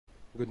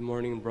Good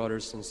morning,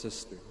 brothers and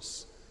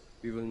sisters.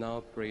 We will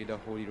now pray the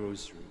Holy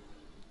Rosary.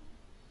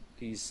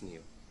 Please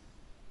kneel.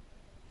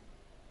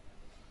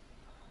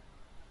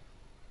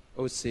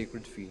 O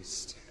sacred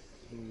feast,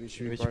 in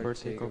which we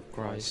partake of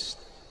Christ,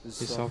 His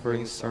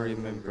sufferings are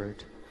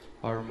remembered,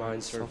 our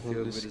minds are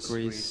filled with His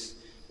grace,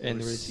 and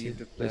we receive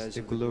the pledge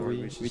of the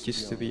glory which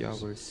is to be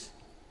ours.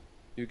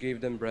 You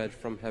gave them bread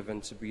from heaven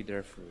to be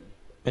their food,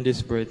 and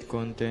this bread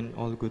contains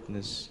all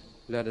goodness.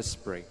 Let us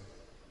pray.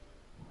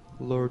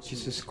 Lord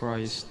Jesus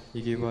Christ,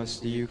 you give us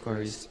the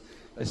Eucharist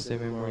as the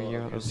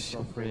memorial of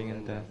suffering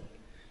and death.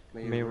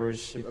 May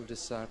worship of the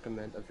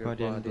sacrament of your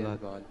body and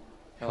blood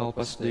help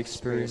us to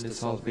experience the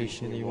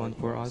salvation you want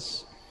for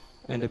us,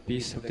 and the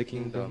peace of the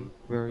kingdom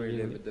where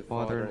you live with the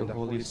Father and the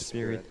Holy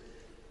Spirit,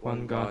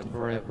 one God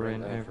forever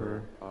and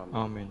ever.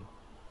 Amen.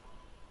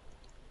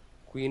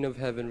 Queen of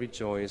Heaven,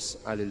 rejoice.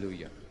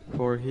 Alleluia.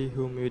 For he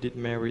whom you did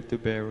merit to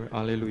bear,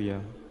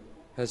 Alleluia,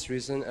 has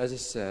risen as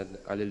is said.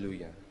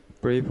 Alleluia.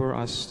 Pray for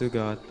us to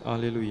God.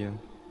 Alleluia.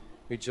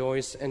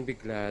 Rejoice and be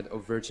glad, O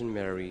Virgin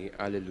Mary.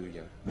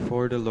 Alleluia.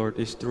 For the Lord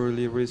is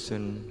truly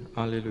risen.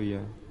 Alleluia.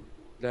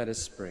 Let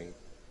us pray.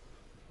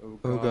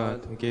 O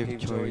God, who gave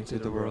joy to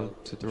the world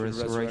through the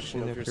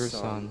resurrection of your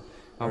Son,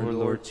 our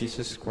Lord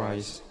Jesus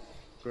Christ,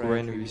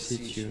 grant, we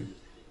beseech you,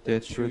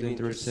 that through the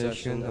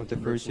intercession of the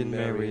Virgin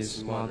Mary,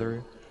 his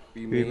Mother,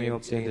 we may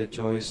obtain the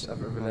joys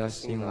of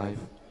everlasting life.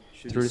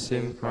 Through the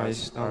same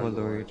Christ our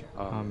Lord.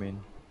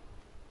 Amen.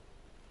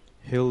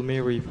 Hail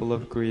Mary, full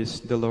of grace,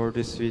 the Lord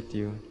is with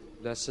you.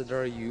 Blessed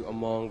are you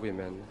among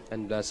women,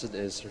 and blessed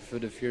is the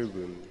fruit of your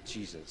womb,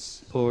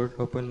 Jesus. Lord,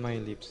 open my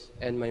lips,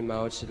 and my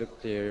mouth shall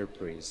declare your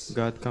praise.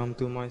 God, come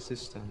to my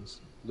assistance.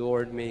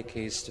 Lord, make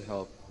haste to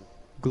help me.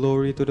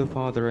 Glory to the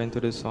Father, and to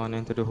the Son,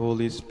 and to the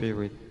Holy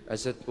Spirit.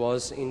 As it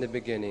was in the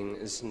beginning,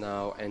 is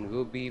now, and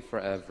will be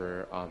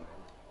forever. Amen.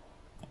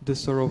 The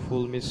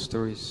sorrowful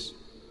mysteries.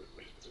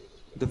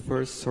 The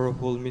first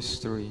sorrowful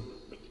mystery,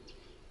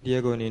 the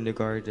agony in the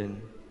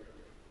garden.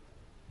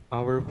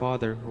 Our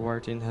Father, who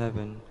art in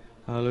heaven,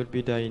 hallowed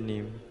be thy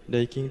name.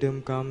 Thy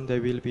kingdom come, thy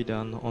will be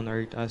done, on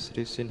earth as it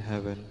is in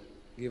heaven.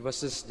 Give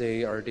us this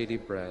day our daily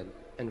bread,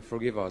 and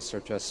forgive us our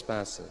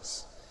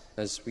trespasses,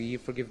 as we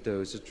forgive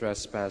those who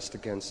trespass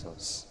against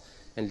us.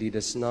 And lead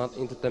us not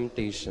into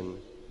temptation,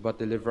 but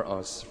deliver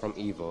us from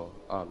evil.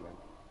 Amen.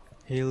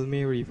 Hail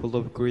Mary, full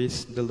of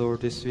grace, the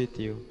Lord is with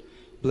you.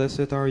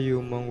 Blessed are you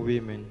among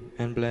women,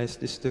 and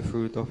blessed is the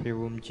fruit of your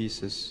womb,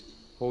 Jesus.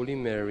 Holy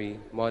Mary,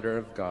 Mother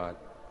of God,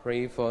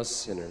 pray for us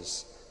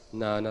sinners,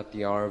 now and at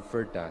the hour of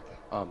our death.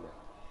 Amen.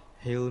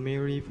 Hail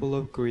Mary, full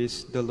of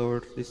grace, the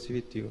Lord is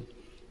with you.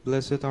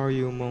 Blessed are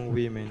you among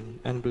women,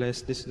 and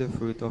blessed is the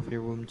fruit of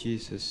your womb,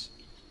 Jesus.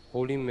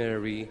 Holy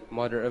Mary,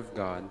 Mother of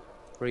God,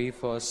 pray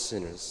for us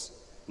sinners,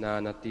 now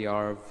and at the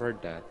hour of our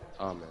death.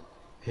 Amen.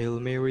 Hail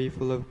Mary,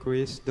 full of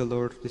grace, the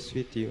Lord is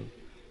with you.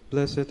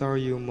 Blessed are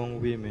you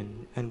among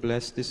women, and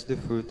blessed is the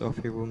fruit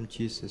of your womb,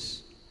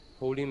 Jesus.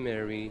 Holy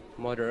Mary,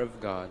 Mother of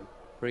God,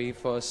 pray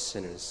for us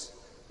sinners,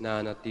 now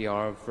and at the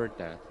hour of our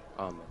death.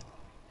 Amen.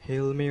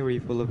 Hail Mary,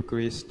 full of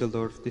grace, the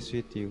Lord is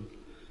with you.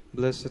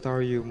 Blessed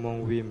are you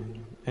among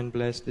women, and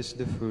blessed is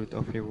the fruit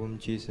of your womb,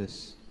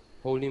 Jesus.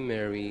 Holy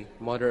Mary,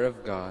 Mother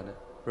of God,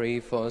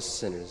 pray for us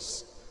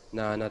sinners,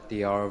 now and at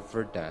the hour of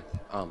our death.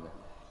 Amen.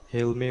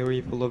 Hail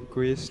Mary, full of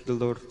grace, the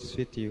Lord is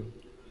with you.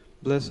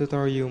 Blessed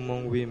are you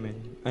among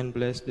women, and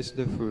blessed is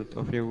the fruit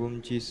of your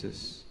womb,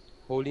 Jesus.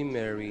 Holy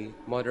Mary,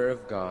 Mother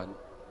of God,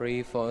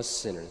 pray for us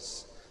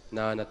sinners,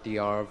 now and at the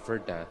hour of our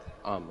death.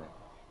 Amen.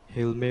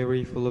 Hail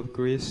Mary, full of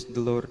grace, the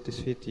Lord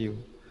is with you.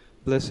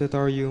 Blessed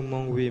are you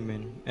among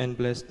women, and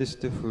blessed is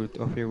the fruit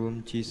of your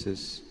womb,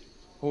 Jesus.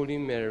 Holy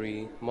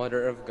Mary,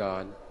 Mother of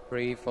God,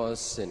 pray for us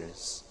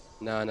sinners,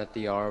 now and at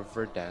the hour of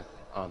our death.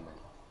 Amen.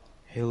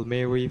 Hail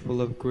Mary,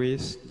 full of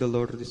grace, the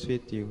Lord is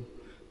with you.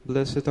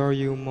 Blessed are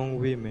you among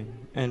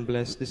women, and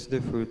blessed is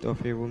the fruit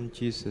of your womb,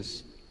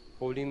 Jesus.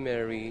 Holy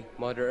Mary,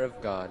 Mother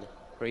of God,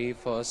 pray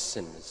for us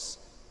sinners,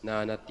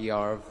 now and at the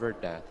hour of our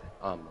death.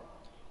 Amen.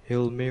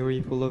 Hail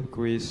Mary, full of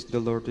grace, the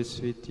Lord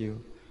is with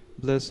you.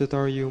 Blessed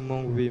are you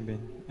among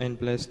women, and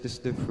blessed is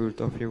the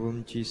fruit of your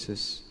womb,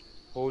 Jesus.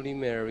 Holy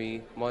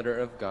Mary, Mother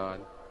of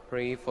God,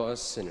 pray for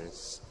us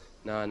sinners,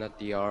 now and at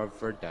the hour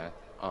of our death.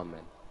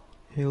 Amen.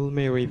 Hail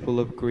Mary, full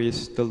of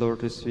grace, the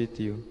Lord is with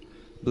you.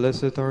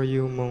 Blessed are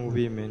you among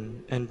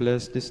women, and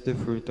blessed is the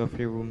fruit of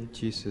your womb,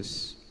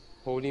 Jesus.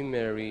 Holy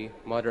Mary,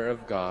 Mother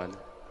of God,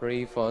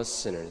 pray for us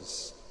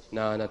sinners,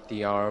 now and at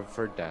the hour of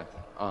our death.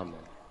 Amen.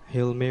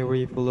 Hail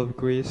Mary, full of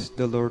grace,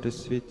 the Lord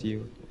is with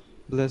you.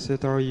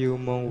 Blessed are you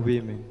among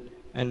women,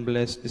 and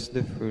blessed is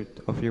the fruit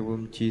of your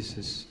womb,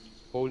 Jesus.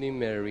 Holy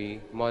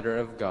Mary, Mother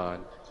of God,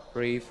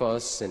 pray for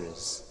us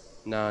sinners,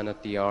 now and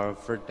at the hour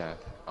of our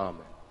death.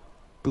 Amen.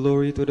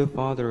 Glory to the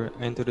Father,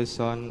 and to the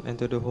Son, and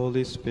to the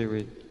Holy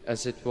Spirit.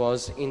 As it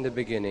was in the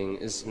beginning,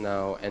 is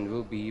now, and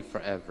will be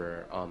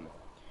forever. Amen.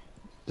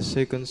 The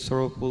second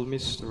sorrowful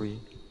mystery,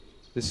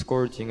 the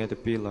scourging at the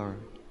pillar.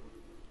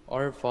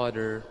 Our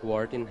Father, who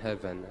art in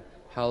heaven,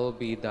 hallowed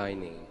be thy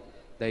name.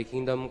 Thy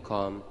kingdom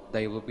come,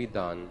 thy will be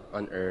done,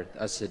 on earth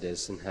as it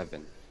is in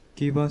heaven.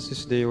 Give us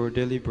this day our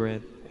daily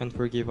bread, and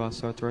forgive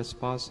us our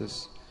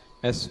trespasses,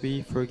 as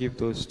we forgive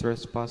those who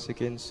trespass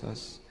against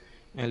us.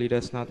 And lead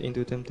us not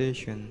into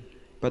temptation,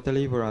 but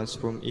deliver us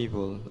from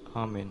evil.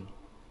 Amen.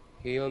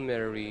 Hail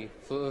Mary,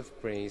 full of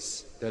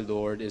grace, the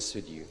Lord is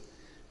with you.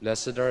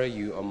 Blessed are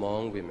you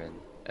among women,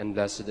 and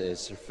blessed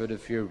is the fruit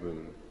of your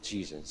womb,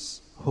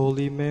 Jesus.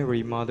 Holy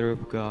Mary, Mother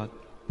of God,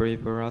 pray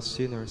for us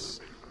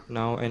sinners,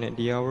 now and at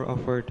the hour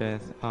of our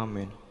death.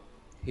 Amen.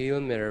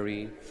 Hail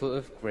Mary, full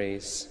of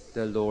grace,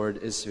 the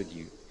Lord is with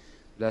you.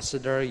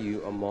 Blessed are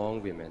you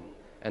among women,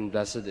 and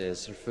blessed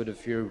is the fruit of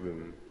your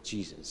womb,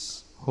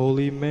 Jesus.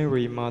 Holy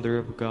Mary, Mother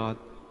of God,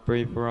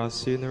 pray for us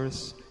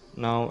sinners,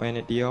 now and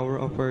at the hour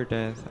of our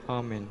death.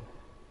 Amen.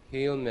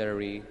 Hail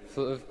Mary,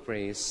 full of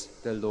grace,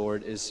 the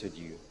Lord is with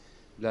you.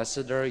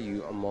 Blessed are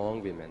you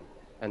among women,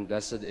 and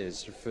blessed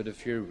is the fruit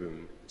of your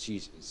womb,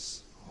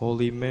 Jesus.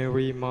 Holy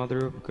Mary,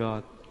 Mother of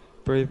God,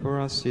 pray for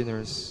us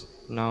sinners,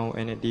 now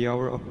and at the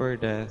hour of our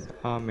death.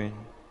 Amen.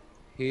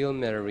 Hail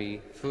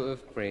Mary, full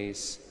of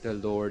grace, the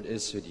Lord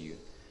is with you.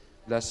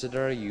 Blessed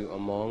are you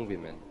among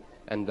women,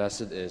 and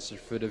blessed is the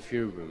fruit of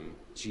your womb,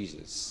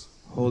 Jesus.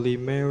 Holy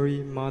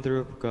Mary, Mother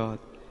of God,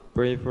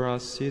 pray for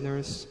us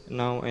sinners,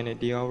 now and at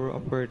the hour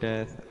of our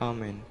death.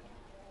 Amen.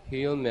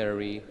 Hail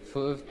Mary,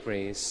 full of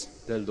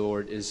grace, the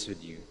Lord is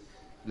with you.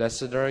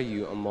 Blessed are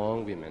you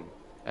among women,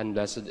 and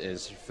blessed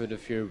is the fruit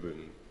of your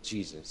womb,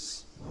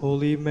 Jesus.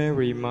 Holy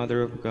Mary,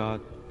 Mother of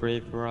God, pray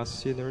for us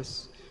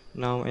sinners,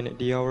 now and at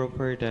the hour of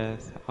our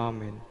death.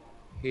 Amen.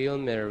 Hail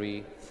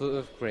Mary, full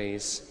of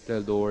grace, the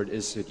Lord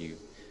is with you.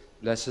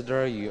 Blessed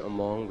are you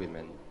among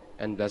women,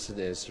 and blessed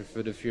is the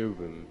fruit of your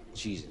womb,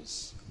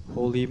 Jesus.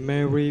 Holy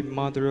Mary,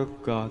 Mother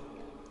of God,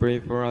 pray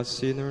for us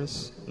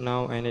sinners,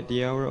 now and at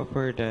the hour of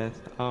our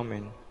death.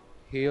 Amen.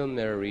 Hail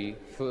Mary,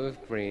 full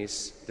of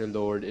grace, the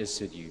Lord is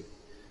with you.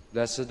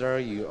 Blessed are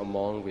you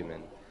among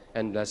women,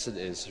 and blessed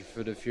is the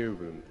fruit of your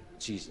womb,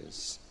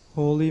 Jesus.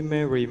 Holy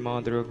Mary,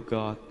 Mother of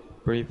God,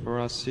 pray for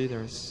us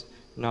sinners,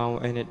 now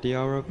and at the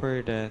hour of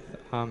our death.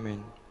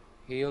 Amen.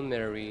 Hail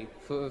Mary,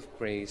 full of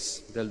grace,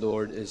 the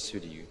Lord is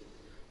with you.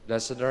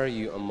 Blessed are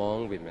you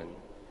among women,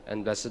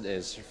 and blessed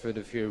is the fruit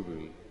of your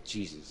womb,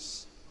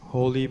 Jesus.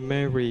 Holy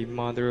Mary,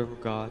 Mother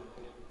of God,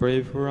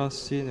 pray for us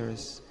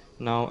sinners,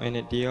 now and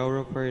at the hour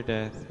of our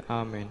death.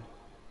 Amen.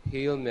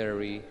 Hail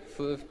Mary,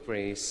 full of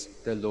grace,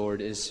 the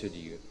Lord is with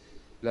you.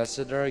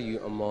 Blessed are you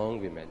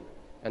among women,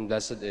 and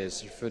blessed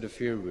is the fruit of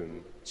your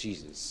womb,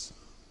 Jesus.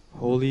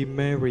 Holy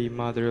Mary,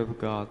 Mother of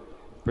God,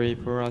 pray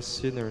for us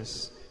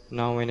sinners,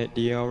 now and at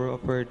the hour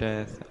of our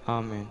death.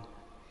 Amen.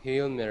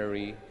 Hail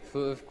Mary,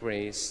 full of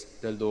grace,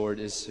 the Lord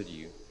is with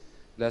you.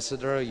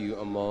 Blessed are you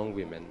among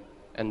women,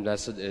 and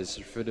blessed is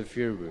the fruit of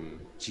your womb,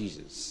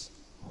 Jesus.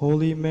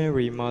 Holy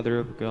Mary, Mother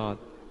of God,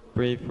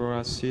 pray for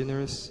us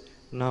sinners,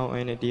 now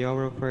and at the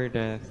hour of our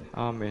death.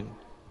 Amen.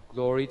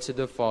 Glory to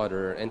the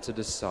Father, and to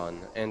the Son,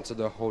 and to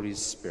the Holy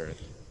Spirit.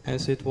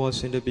 As it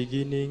was in the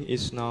beginning,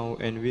 is now,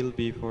 and will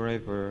be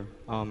forever.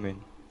 Amen.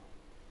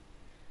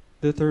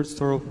 The third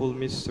sorrowful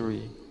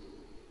mystery,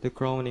 the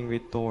crowning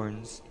with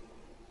thorns.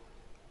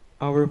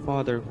 Our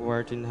Father who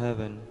art in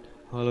heaven,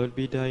 hallowed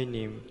be thy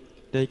name.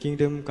 Thy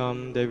kingdom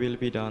come, thy will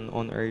be done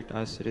on earth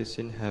as it is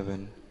in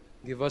heaven.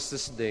 Give us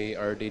this day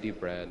our daily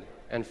bread,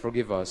 and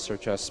forgive us our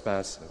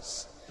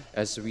trespasses,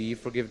 as we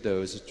forgive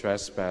those who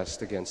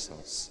trespass against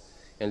us.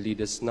 And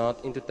lead us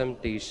not into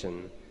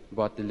temptation,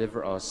 but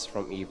deliver us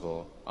from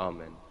evil.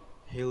 Amen.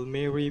 Hail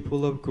Mary,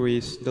 full of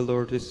grace, the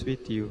Lord is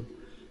with you.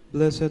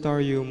 Blessed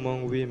are you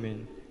among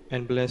women,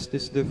 and blessed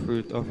is the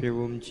fruit of your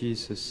womb,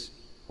 Jesus.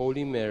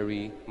 Holy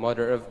Mary,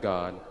 Mother of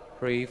God,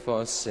 pray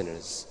for us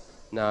sinners,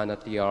 now and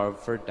at the hour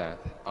of our death.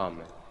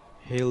 Amen.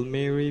 Hail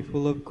Mary,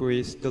 full of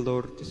grace, the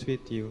Lord is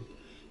with you.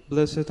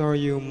 Blessed are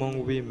you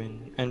among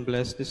women, and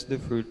blessed is the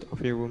fruit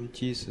of your womb,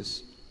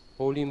 Jesus.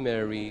 Holy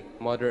Mary,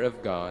 Mother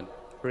of God,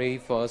 pray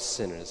for us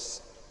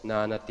sinners,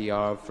 now and at the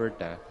hour of our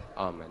death.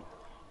 Amen.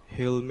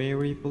 Hail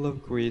Mary, full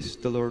of grace,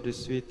 the Lord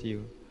is with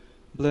you.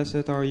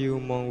 Blessed are you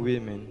among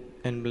women,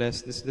 and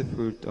blessed is the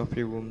fruit of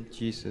your womb,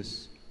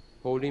 Jesus.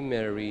 Holy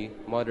Mary,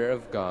 Mother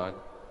of God,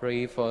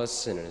 pray for us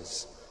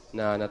sinners,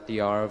 now and at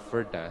the hour of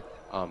our death.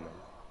 Amen.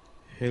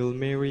 Hail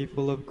Mary,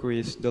 full of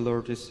grace, the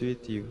Lord is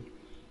with you.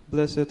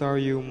 Blessed are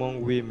you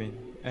among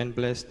women, and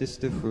blessed is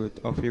the fruit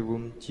of your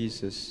womb,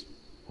 Jesus.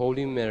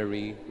 Holy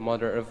Mary,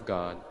 Mother of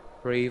God,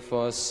 pray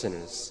for us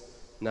sinners,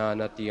 now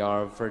and at the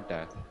hour of our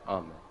death.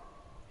 Amen.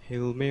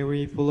 Hail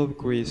Mary, full of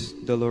grace,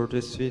 the Lord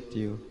is with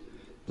you.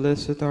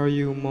 Blessed are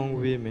you among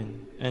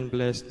women, and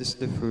blessed is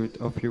the fruit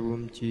of your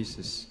womb,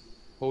 Jesus.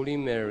 Holy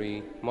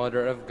Mary,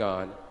 Mother of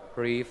God,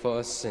 pray for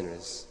us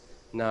sinners,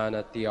 now and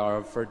at the hour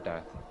of our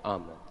death.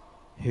 Amen.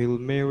 Hail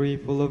Mary,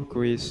 full of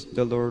grace,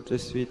 the Lord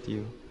is with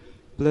you.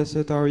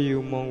 Blessed are you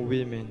among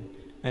women,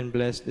 and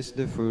blessed is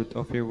the fruit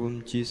of your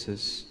womb,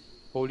 Jesus.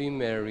 Holy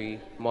Mary,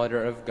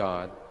 Mother of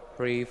God,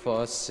 pray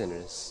for us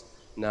sinners,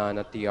 now and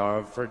at the hour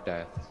of our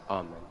death.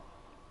 Amen.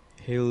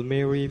 Hail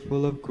Mary,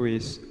 full of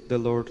grace, the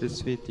Lord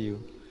is with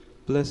you.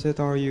 Blessed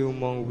are you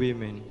among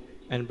women,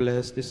 and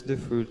blessed is the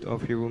fruit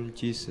of your womb,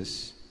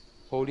 Jesus.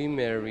 Holy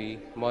Mary,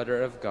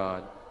 Mother of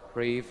God,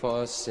 pray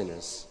for us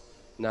sinners,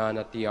 now and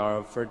at the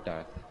hour of our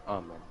death.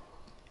 Amen.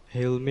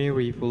 Hail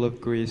Mary, full of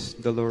grace,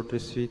 the Lord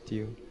is with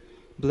you.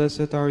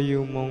 Blessed are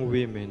you among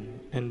women,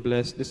 and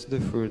blessed is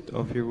the fruit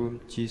of your womb,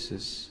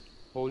 Jesus.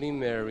 Holy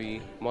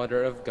Mary,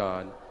 Mother of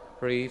God,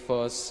 pray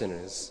for us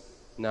sinners,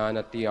 now and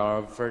at the hour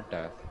of our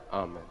death.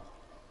 Amen.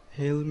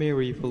 Hail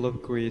Mary, full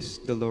of grace,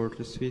 the Lord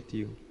is with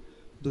you.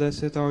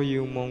 Blessed are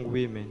you among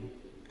women,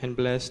 and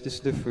blessed is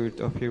the fruit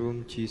of your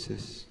womb,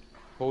 Jesus.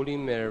 Holy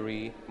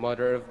Mary,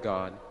 Mother of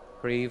God,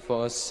 pray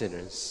for us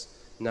sinners,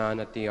 now and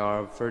at the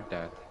hour of our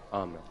death.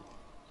 Amen.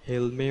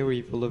 Hail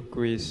Mary, full of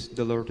grace,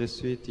 the Lord is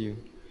with you.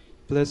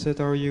 Blessed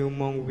are you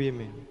among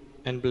women,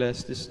 and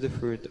blessed is the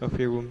fruit of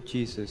your womb,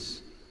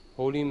 Jesus.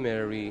 Holy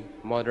Mary,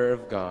 Mother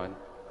of God,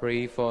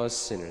 pray for us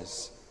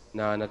sinners,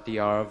 now and at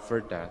the hour of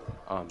our death.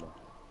 Amen.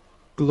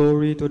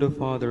 Glory to the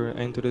Father,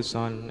 and to the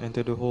Son, and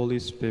to the Holy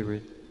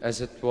Spirit.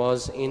 As it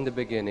was in the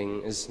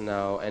beginning, is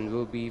now, and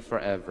will be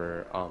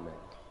forever. Amen.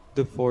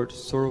 The fourth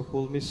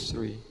sorrowful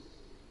mystery,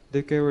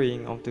 the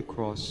carrying of the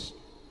cross.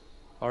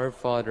 Our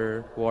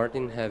Father, who art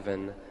in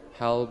heaven,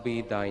 hallowed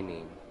be thy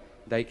name.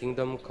 Thy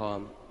kingdom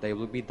come, thy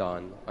will be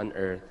done, on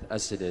earth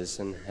as it is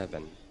in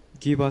heaven.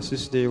 Give us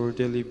this day our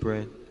daily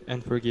bread,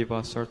 and forgive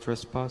us our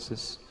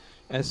trespasses,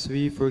 as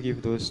we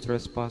forgive those who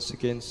trespass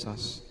against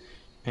us.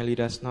 And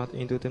lead us not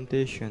into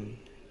temptation,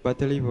 but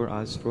deliver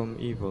us from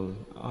evil.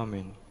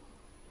 Amen.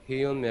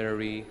 Hail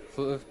Mary,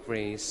 full of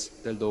grace,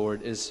 the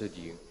Lord is with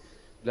you.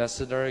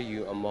 Blessed are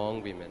you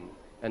among women,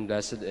 and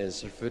blessed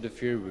is the fruit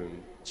of your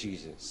womb,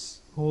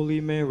 Jesus.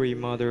 Holy Mary,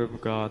 Mother of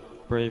God,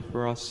 pray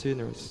for us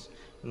sinners,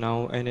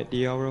 now and at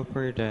the hour of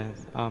our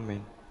death.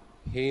 Amen.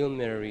 Hail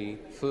Mary,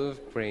 full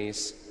of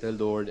grace, the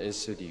Lord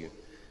is with you.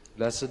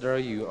 Blessed are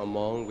you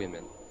among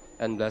women,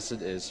 and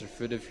blessed is the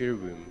fruit of your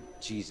womb,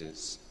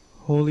 Jesus.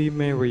 Holy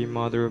Mary,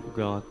 Mother of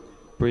God,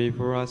 pray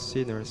for us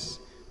sinners,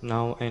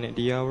 now and at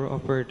the hour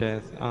of our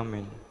death.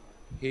 Amen.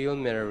 Hail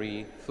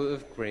Mary, full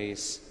of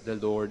grace, the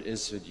Lord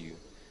is with you.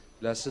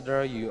 Blessed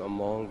are you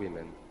among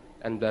women,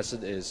 and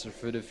blessed is the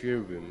fruit of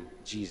your womb,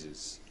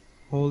 Jesus.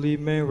 Holy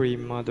Mary,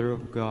 Mother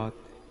of God,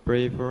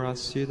 pray for us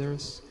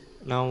sinners,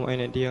 now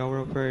and at the hour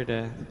of our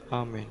death.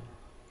 Amen.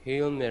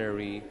 Hail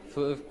Mary,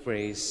 full of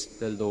grace,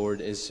 the Lord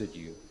is with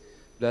you.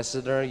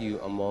 Blessed are you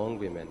among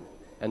women,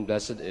 and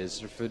blessed is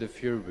the fruit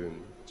of your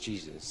womb,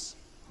 Jesus.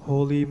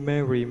 Holy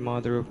Mary,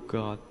 Mother of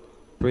God,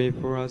 pray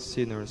for us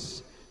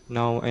sinners,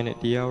 now and at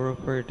the hour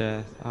of our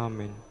death.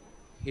 Amen.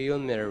 Hail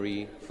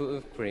Mary, full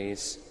of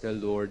grace, the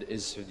Lord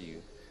is with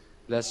you.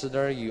 Blessed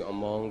are you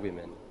among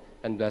women,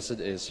 and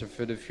blessed is the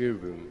fruit of your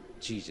womb,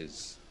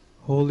 Jesus.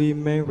 Holy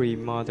Mary,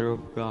 Mother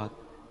of God,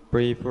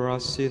 pray for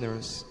us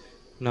sinners,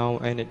 now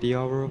and at the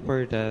hour of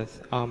our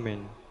death.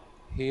 Amen.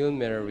 Hail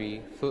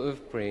Mary, full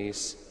of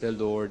grace, the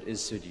Lord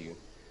is with you.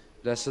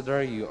 Blessed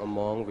are you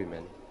among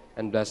women,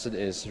 and blessed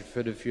is the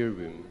fruit of your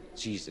womb,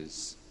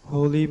 Jesus.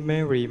 Holy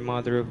Mary,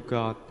 Mother of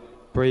God,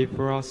 pray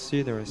for us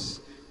sinners,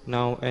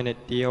 now and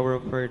at the hour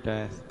of our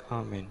death.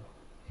 Amen.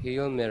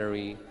 Hail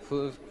Mary,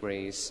 full of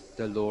grace,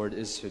 the Lord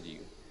is with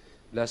you.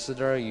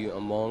 Blessed are you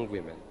among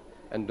women,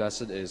 and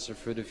blessed is the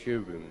fruit of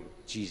your womb,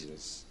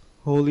 Jesus.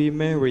 Holy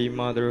Mary,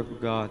 Mother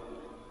of God,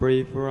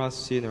 pray for us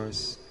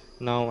sinners,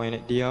 now and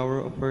at the hour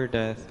of our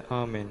death.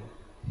 Amen.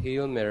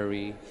 Hail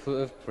Mary,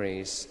 full of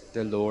grace,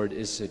 the Lord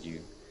is with you.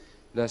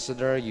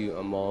 Blessed are you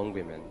among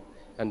women,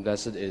 and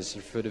blessed is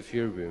the fruit of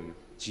your womb,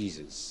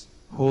 Jesus.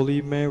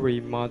 Holy Mary,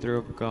 Mother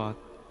of God,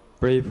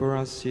 pray for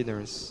us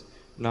sinners,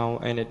 now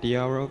and at the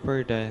hour of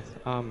our death.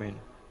 Amen.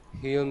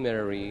 Hail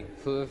Mary,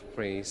 full of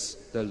grace,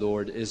 the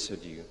Lord is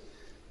with you.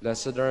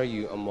 Blessed are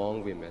you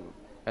among women,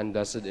 and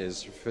blessed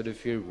is the fruit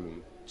of your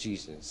womb,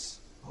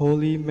 Jesus.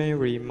 Holy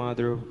Mary,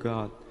 Mother of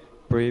God,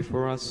 pray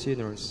for us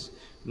sinners,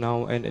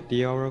 now and at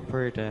the hour of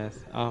our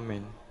death.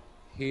 Amen.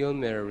 Hail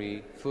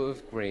Mary, full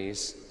of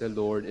grace, the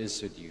Lord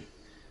is with you.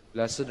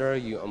 Blessed are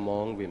you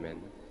among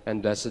women,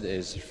 and blessed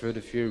is the fruit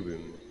of your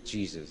womb,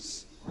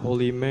 Jesus.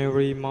 Holy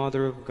Mary,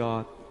 Mother of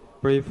God,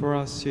 pray for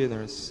us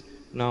sinners,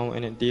 now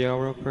and at the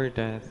hour of our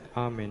death.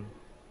 Amen.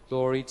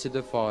 Glory to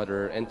the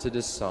Father, and to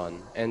the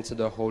Son, and to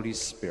the Holy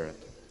Spirit.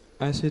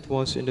 As it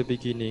was in the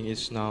beginning,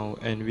 is now,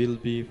 and will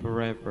be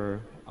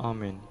forever.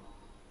 Amen.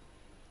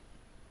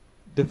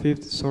 The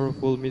fifth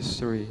sorrowful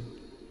mystery,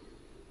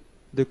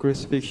 the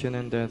crucifixion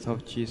and death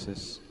of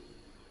Jesus.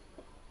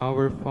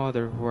 Our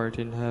Father, who art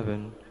in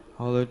heaven,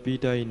 hallowed be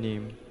thy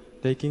name.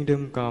 Thy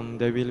kingdom come,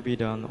 thy will be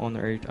done on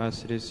earth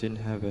as it is in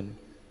heaven.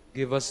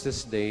 Give us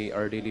this day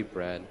our daily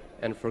bread,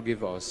 and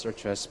forgive us our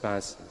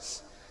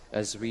trespasses,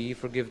 as we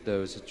forgive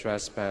those who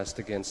trespass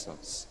against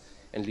us.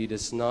 And lead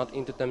us not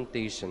into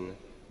temptation,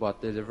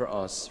 but deliver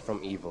us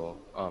from evil.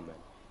 Amen.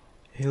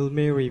 Hail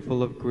Mary,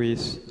 full of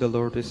grace, the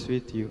Lord is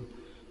with you.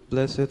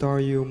 Blessed are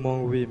you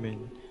among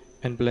women,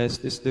 and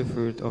blessed is the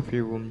fruit of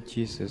your womb,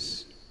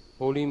 Jesus.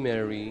 Holy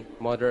Mary,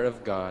 Mother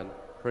of God,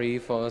 pray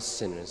for us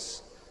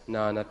sinners,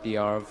 now and at the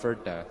hour of our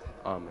death.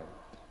 Amen.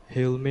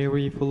 Hail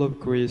Mary, full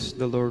of grace,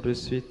 the Lord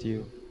is with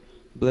you.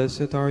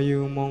 Blessed are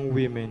you among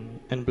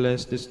women, and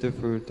blessed is the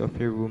fruit of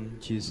your womb,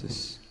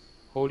 Jesus.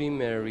 Holy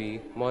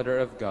Mary, Mother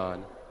of God,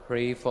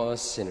 pray for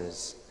us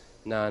sinners,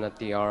 now and at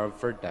the hour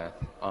of our death.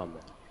 Amen.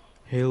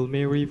 Hail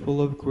Mary,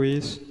 full of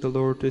grace, the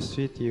Lord is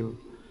with you.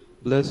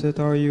 Blessed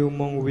are you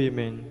among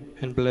women,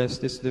 and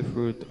blessed is the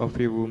fruit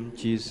of your womb,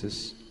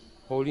 Jesus.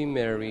 Holy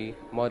Mary,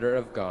 Mother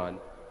of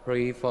God,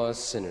 pray for us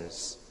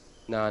sinners,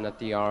 now and at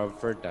the hour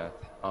of our death.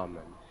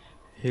 Amen.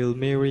 Hail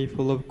Mary,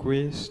 full of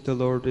grace, the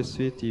Lord is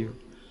with you.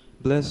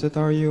 Blessed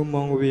are you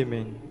among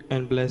women,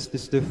 and blessed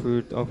is the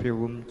fruit of your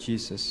womb,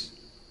 Jesus.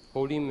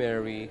 Holy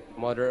Mary,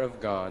 Mother of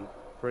God,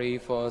 pray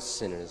for us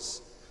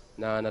sinners,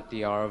 now and at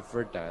the hour of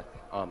our death.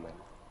 Amen.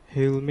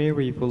 Hail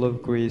Mary, full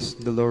of grace,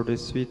 the Lord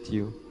is with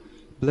you.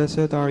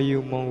 Blessed are you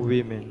among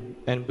women,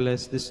 and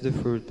blessed is the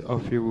fruit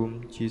of your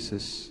womb,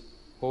 Jesus.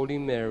 Holy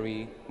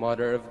Mary,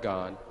 Mother of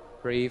God,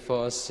 pray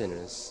for us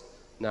sinners,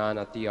 now and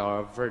at the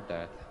hour of our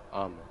death.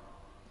 Amen.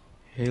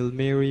 Hail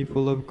Mary,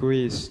 full of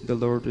grace, the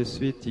Lord is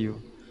with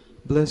you.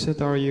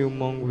 Blessed are you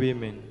among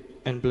women,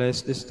 and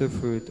blessed is the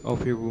fruit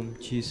of your womb,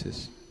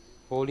 Jesus.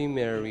 Holy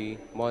Mary,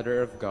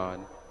 Mother of God,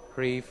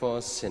 pray for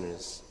us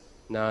sinners,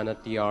 now and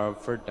at the hour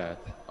of our death.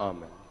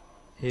 Amen.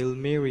 Hail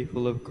Mary,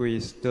 full of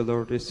grace, the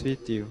Lord is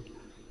with you.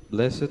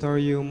 Blessed are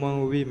you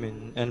among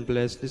women, and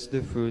blessed is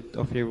the fruit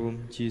of your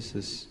womb,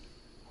 Jesus.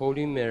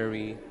 Holy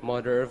Mary,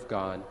 Mother of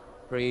God,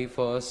 pray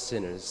for us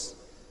sinners,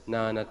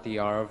 now and at the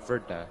hour of our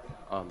death.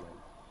 Amen.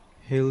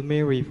 Hail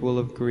Mary, full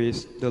of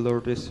grace, the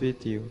Lord is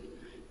with you.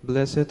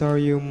 Blessed are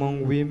you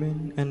among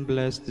women, and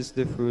blessed is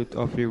the fruit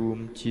of your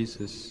womb,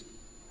 Jesus.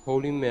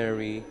 Holy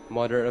Mary,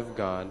 Mother of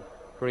God,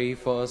 pray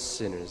for us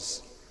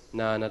sinners,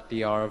 now and at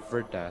the hour of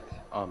our death.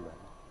 Amen.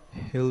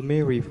 Hail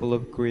Mary, full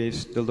of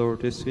grace, the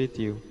Lord is with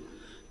you.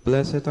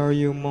 Blessed are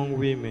you among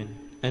women,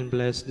 and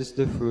blessed is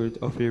the fruit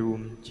of your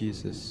womb,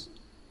 Jesus.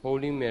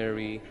 Holy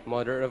Mary,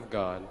 Mother of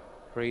God,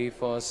 pray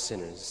for us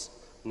sinners,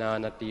 now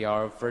and at the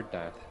hour of our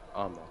death.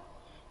 Amen.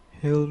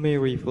 Hail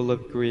Mary, full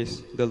of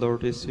grace, the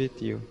Lord is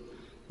with you.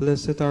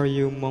 Blessed are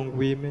you among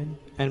women,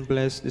 and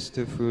blessed is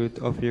the fruit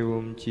of your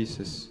womb,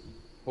 Jesus.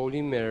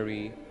 Holy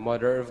Mary,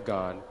 Mother of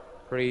God,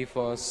 pray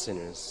for us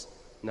sinners,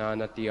 now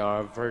and at the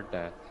hour of our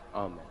death.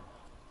 Amen.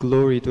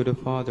 Glory to the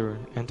Father,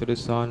 and to the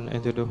Son,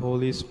 and to the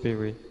Holy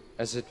Spirit.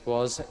 As it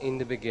was in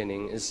the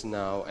beginning, is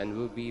now, and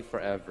will be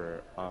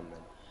forever.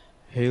 Amen.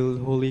 Hail,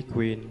 Holy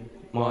Queen,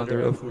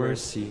 Mother of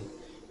Mercy.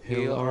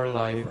 Hail our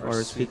life,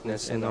 our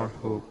sweetness, and our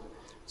hope.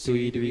 To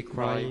you do we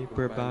cry,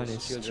 poor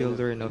banished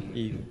children of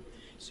Eve.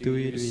 To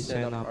you do we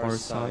send up our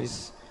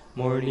sighs,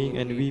 mourning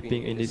and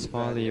weeping in this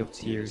valley of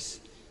tears.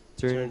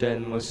 Turn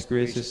then, most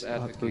gracious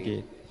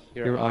Advocate,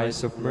 your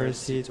eyes of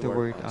mercy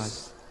toward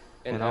us,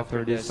 and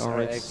after this our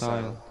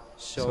exile,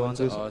 show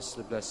unto us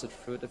the blessed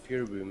fruit of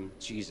your womb,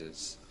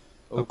 Jesus.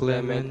 O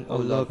clement, O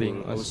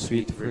loving, O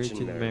sweet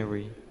Virgin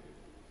Mary.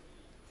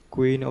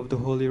 Queen of the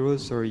Holy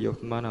Rosary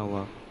of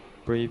Manaoag,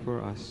 pray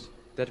for us.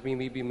 That we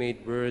may be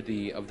made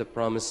worthy of the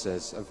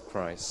promises of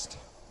Christ.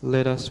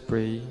 Let us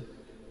pray.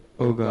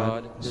 O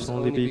God, whose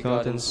only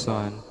begotten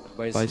Son,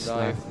 by his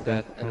life,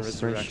 death, and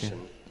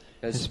resurrection,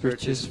 has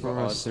purchased for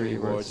us the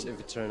rewards of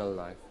eternal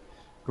life,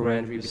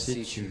 grant, we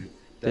beseech you,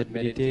 that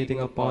meditating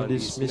upon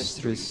these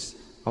mysteries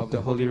of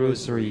the Holy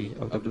Rosary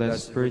of the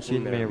Blessed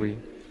Virgin Mary,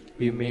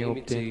 we may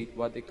obtain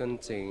what they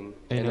contain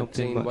and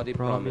obtain what they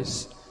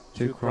promise,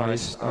 through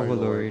Christ our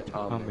Lord.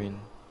 Amen.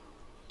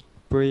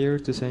 Prayer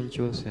to Saint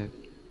Joseph.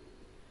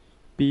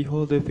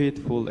 Behold the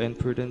faithful and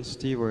prudent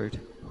steward,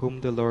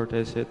 whom the Lord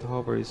has set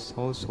over his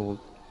household.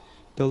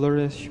 The Lord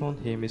has shown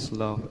him his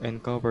love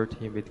and covered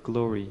him with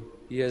glory.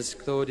 He has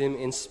clothed him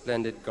in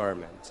splendid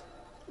garment.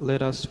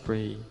 Let us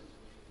pray.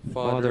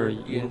 Father,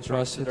 you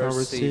entrusted our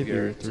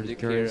Savior to the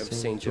care of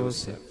Saint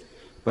Joseph.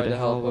 By the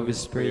help of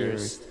his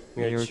prayers,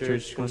 may your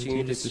Church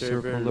continue to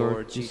serve our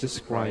Lord Jesus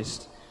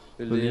Christ,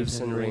 who lives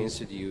and reigns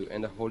with you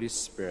and the Holy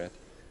Spirit,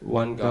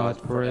 one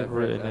God,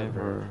 forever and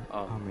ever.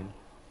 Amen.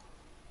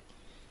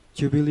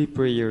 Jubilee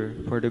Prayer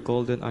for the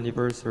Golden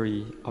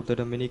Anniversary of the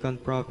Dominican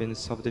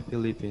Province of the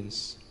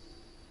Philippines.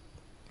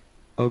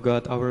 O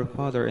God, our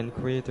Father and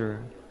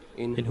Creator,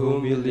 in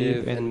whom we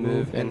live and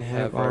move and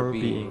have our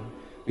being,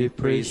 we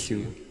praise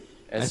you,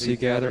 as we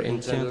gather in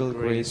gentle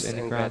grace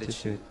and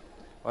gratitude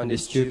on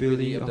this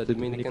Jubilee of the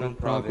Dominican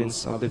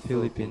Province of the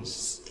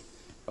Philippines.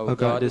 O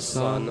God, the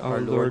Son, our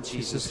Lord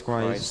Jesus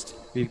Christ,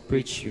 we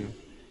preach you,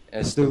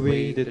 as the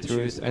way, the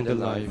truth, and the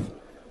life,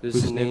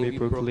 whose name we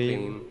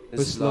proclaim,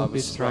 whose love we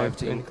strive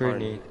to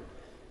incarnate.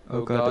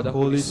 O God, the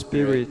Holy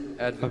Spirit,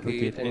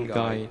 advocate and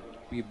guide,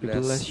 we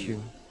bless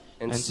you,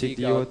 and seek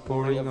the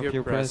outpouring of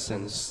your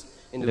presence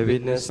in the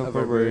witness of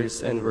our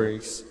words and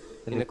works,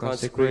 in the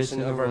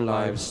consecration of our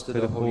lives to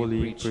the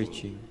holy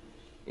preaching.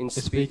 In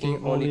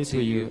speaking only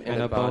to you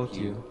and about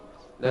you,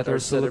 let our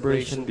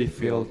celebration be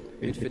filled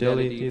with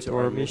fidelity to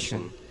our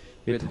mission,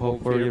 with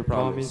hope for your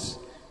promise,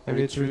 and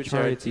with true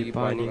charity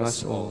binding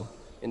us all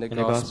in the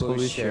gospel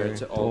we share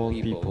to all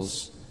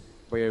peoples.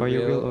 By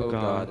your will, O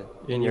God,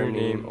 in your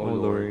name, O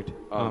Lord.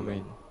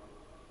 Amen.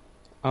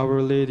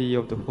 Our Lady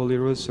of the Holy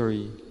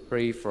Rosary,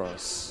 pray for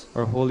us.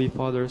 our Holy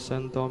Father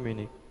Saint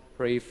Dominic,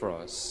 Pray for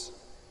us.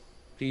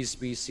 Please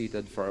be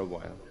seated for a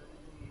while.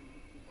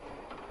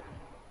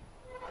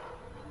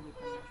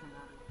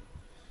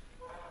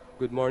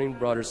 Good morning,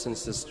 brothers and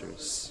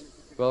sisters.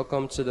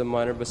 Welcome to the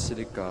Minor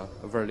Basilica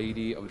of Our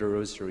Lady of the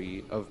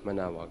Rosary of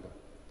Manaoag.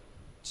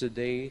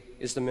 Today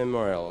is the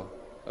memorial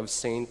of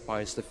Saint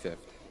Pius V,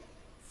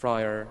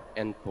 Friar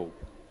and Pope.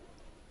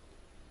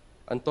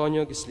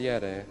 Antonio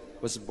Gisliere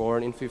was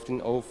born in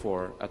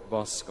 1504 at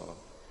Bosco,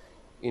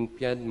 in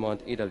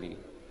Piedmont, Italy.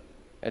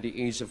 At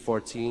the age of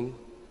 14,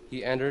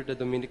 he entered the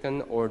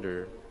Dominican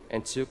order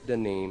and took the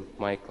name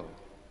Michael.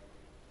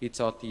 He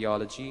taught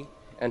theology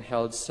and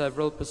held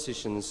several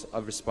positions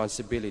of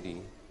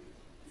responsibility,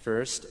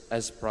 first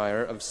as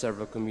prior of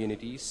several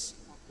communities,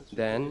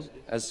 then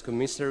as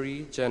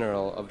Commissary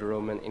General of the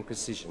Roman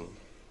Inquisition.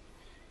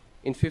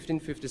 In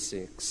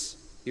 1556,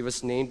 he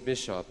was named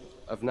Bishop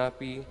of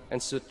Napi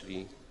and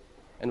Sutri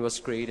and was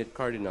created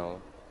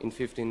Cardinal in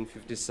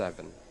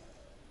 1557.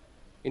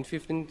 In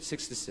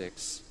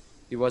 1566,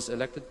 he was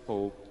elected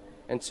Pope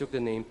and took the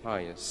name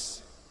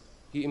Pius.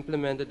 He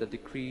implemented the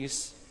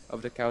decrees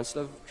of the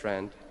Council of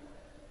Trent,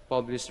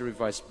 published the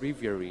revised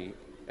breviary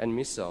and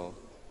missal,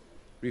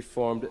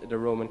 reformed the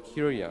Roman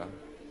Curia,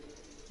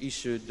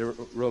 issued the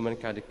Roman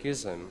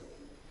Catechism,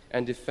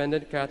 and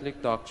defended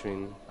Catholic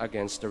doctrine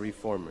against the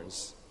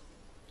reformers.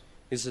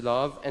 His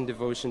love and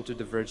devotion to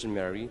the Virgin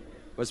Mary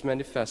was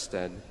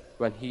manifested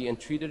when he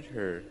entreated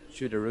her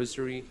through the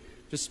Rosary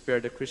to spare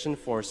the Christian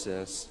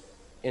forces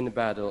in the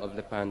Battle of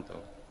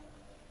Lepanto.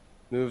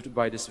 Moved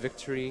by this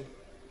victory,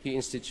 he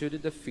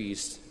instituted the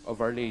feast of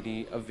Our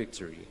Lady of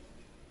Victory.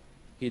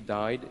 He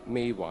died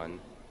May 1,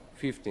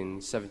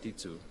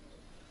 1572.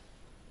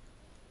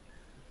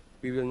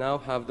 We will now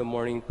have the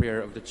morning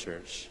prayer of the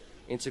Church,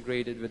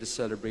 integrated with the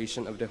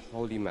celebration of the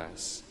Holy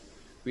Mass.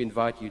 We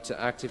invite you to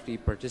actively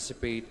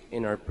participate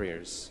in our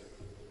prayers.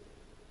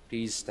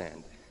 Please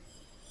stand.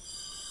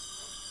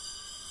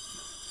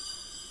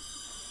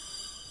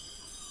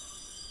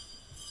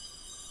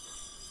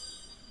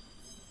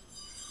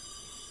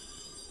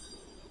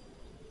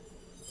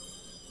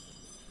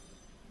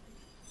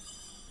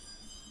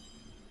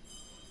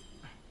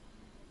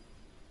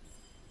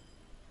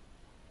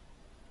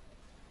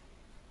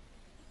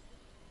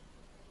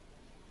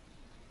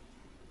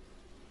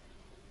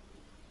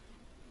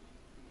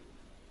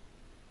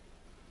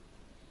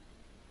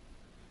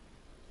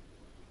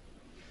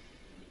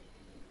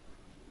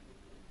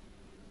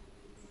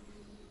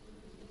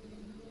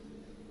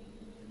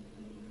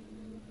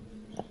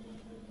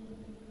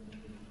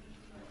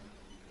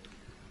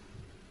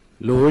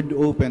 Lord,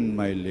 open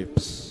my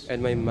lips,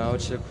 And my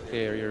mouth shall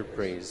declare your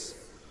praise.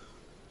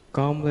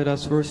 come let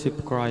us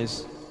worship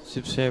Christ,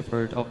 chief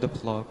shepherd of the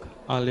flock.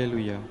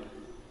 Alleluia.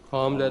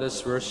 Come, let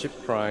us worship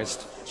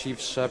Christ, chief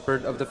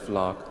shepherd of the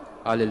flock.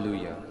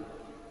 Alleluia.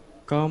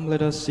 Come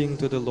let us sing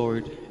to the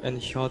Lord,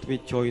 and shout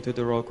with joy to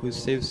the rock who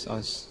saves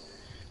us.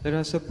 Let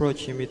us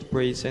approach him with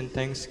praise and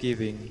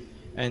thanksgiving,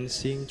 and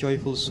sing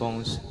joyful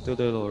songs to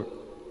the Lord.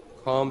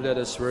 Come, let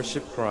us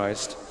worship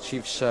Christ,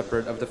 chief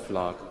shepherd of the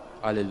flock.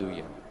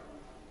 Alleluia.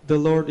 The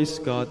Lord is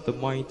God, the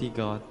mighty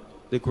God,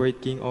 the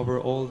great King over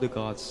all the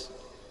gods.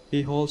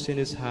 He holds in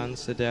his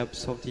hands the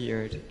depths of the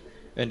earth,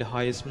 and the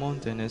highest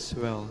mountain as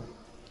well.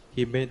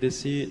 He made the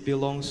sea, it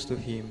belongs to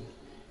him,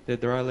 the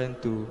dry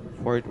land too,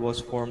 for it was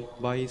formed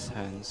by his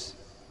hands.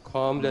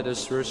 Come, let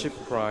us worship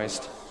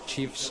Christ,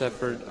 chief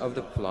shepherd of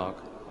the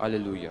flock.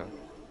 Alleluia.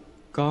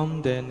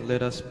 Come then,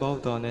 let us bow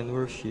down and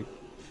worship,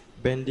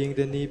 bending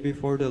the knee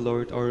before the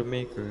Lord our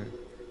Maker.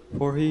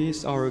 For he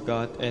is our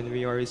God, and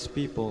we are his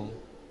people,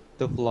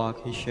 the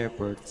flock he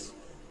shepherds.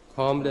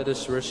 Come, let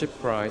us worship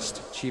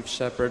Christ, chief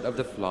shepherd of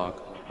the flock.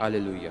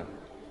 Alleluia.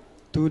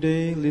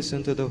 Today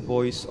listen to the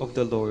voice of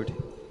the Lord.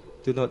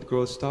 Do not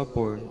grow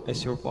stubborn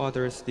as your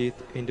fathers did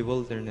in the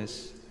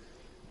wilderness.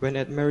 When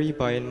at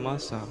Meribah and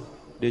Massa,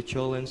 they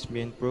challenged me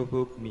and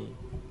provoked me,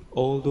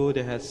 although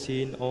they had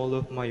seen all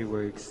of my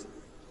works.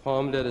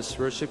 Come, let us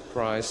worship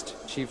Christ,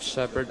 chief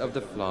shepherd of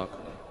the flock.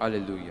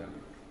 Alleluia.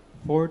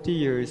 40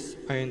 years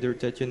I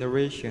endured that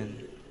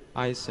generation.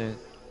 I said,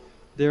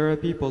 there are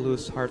people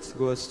whose hearts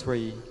go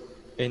astray,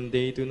 and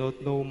they do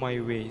not know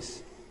my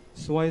ways.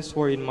 So I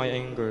swore in my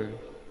anger,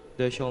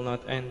 they shall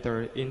not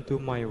enter into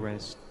my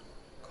rest.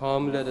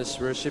 Come, let us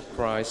worship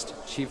Christ,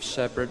 chief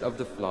shepherd of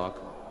the flock.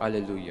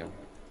 Alleluia.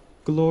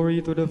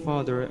 Glory to the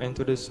Father, and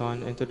to the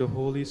Son, and to the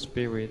Holy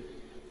Spirit,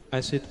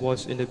 as it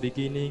was in the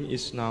beginning,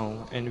 is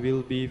now, and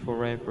will be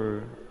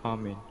forever.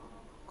 Amen.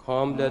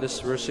 Come, let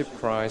us worship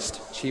Christ,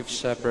 chief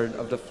shepherd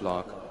of the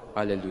flock.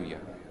 Alleluia.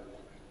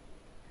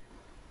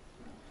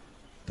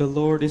 The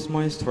Lord is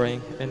my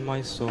strength and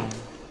my song.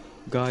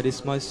 God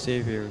is my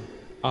Savior.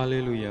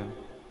 Alleluia.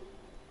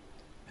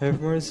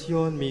 Have mercy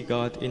on me,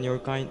 God, in your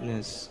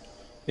kindness.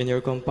 In your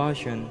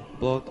compassion,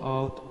 blot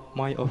out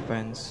my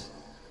offense.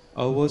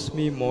 Awash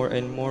me more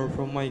and more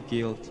from my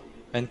guilt,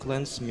 and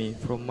cleanse me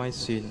from my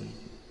sin.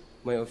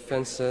 My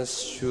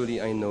offenses,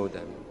 surely I know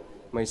them.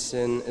 My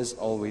sin is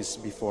always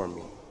before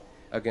me.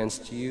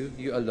 Against you,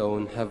 you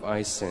alone have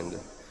I sinned.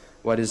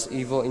 What is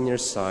evil in your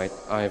sight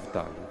I have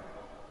done.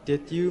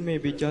 That you may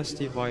be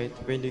justified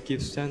when you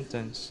give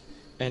sentence,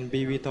 and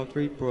be without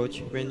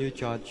reproach when you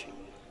judge.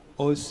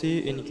 O see,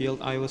 in guilt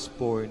I was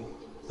born,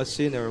 a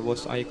sinner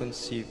was I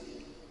conceived.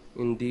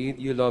 Indeed,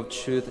 you love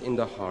truth in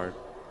the heart.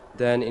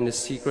 Then in the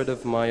secret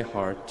of my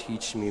heart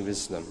teach me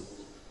wisdom.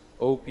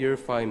 O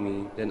purify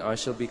me, then I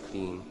shall be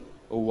clean.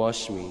 O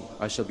wash me,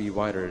 I shall be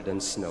whiter than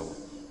snow.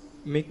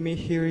 Make me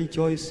hear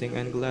rejoicing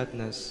and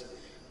gladness,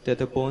 that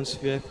the bones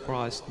we have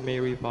crushed may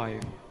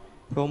revive.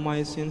 From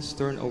my sins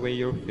turn away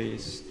your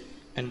face,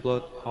 and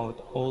blot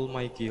out all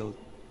my guilt.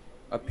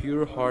 A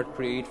pure heart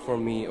create for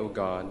me, O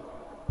God.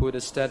 Put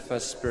a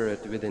steadfast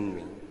spirit within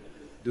me.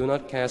 Do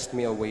not cast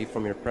me away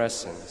from your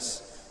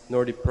presence,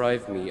 nor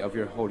deprive me of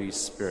your Holy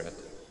Spirit.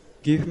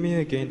 Give me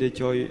again the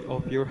joy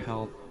of your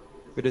help.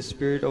 With the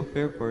spirit of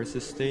fervor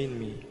sustain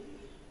me,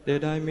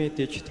 that I may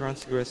teach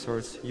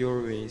transgressors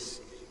your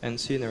ways, and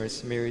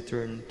sinners may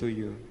return to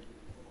you.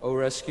 O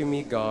rescue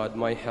me, God,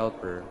 my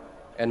helper,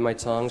 and my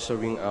tongue shall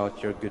ring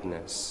out your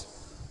goodness.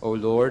 O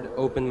Lord,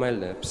 open my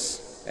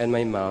lips, and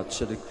my mouth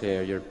shall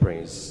declare your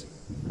praise.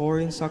 For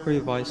in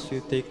sacrifice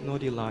you take no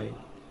delight,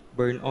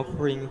 burnt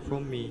offering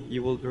from me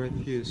you will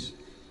refuse.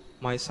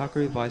 My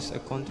sacrifice a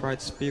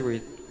contrite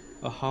spirit,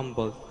 a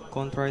humble,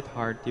 contrite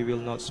heart you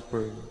will not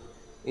spurn.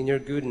 In your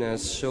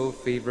goodness show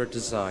favor to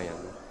Zion,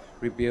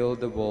 rebuild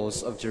the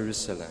walls of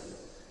Jerusalem.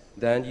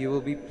 Then you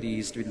will be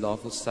pleased with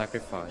lawful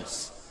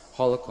sacrifice,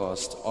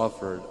 holocaust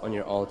offered on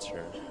your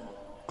altar.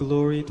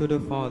 Glory to the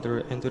Father,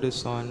 and to the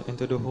Son, and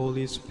to the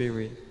Holy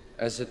Spirit.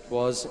 As it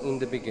was in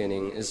the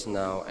beginning, is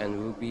now, and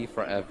will be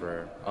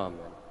forever.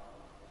 Amen.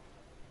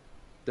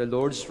 The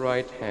Lord's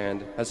right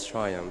hand has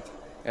triumphed,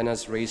 and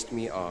has raised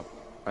me up.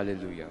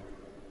 Alleluia.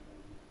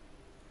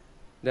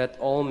 Let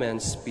all men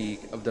speak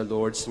of the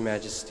Lord's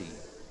majesty,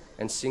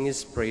 and sing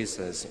his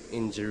praises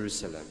in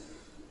Jerusalem.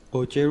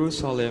 O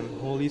Jerusalem,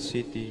 holy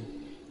city,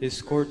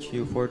 escort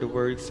you for the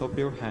works of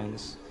your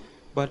hands,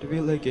 but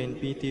will again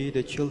pity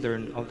the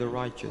children of the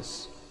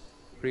righteous.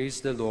 Praise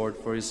the Lord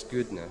for his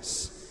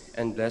goodness,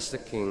 and bless the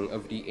King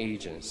of the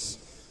ages,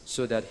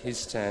 so that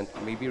his tent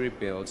may be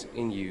rebuilt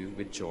in you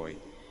with joy.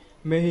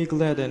 May he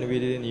gladden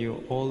within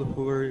you all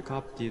who were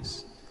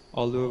captives,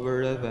 all who were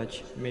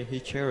ravaged, may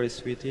he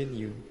cherish within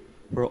you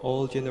for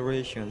all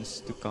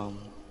generations to come.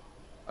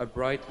 A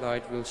bright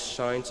light will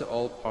shine to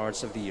all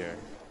parts of the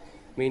earth.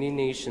 Many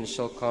nations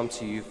shall come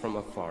to you from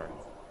afar,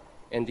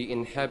 and the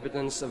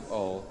inhabitants of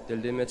all the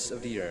limits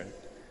of the earth,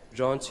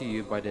 drawn to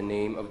you by the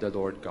name of the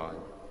Lord God,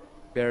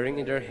 bearing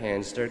in their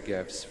hands their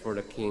gifts for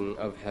the King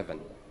of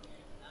heaven.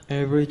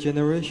 Every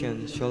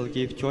generation shall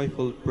give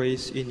joyful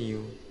praise in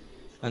you,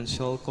 and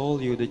shall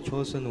call you the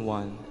chosen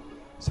one,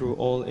 through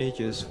all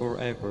ages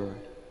forever.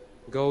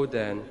 Go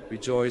then,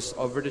 rejoice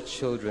over the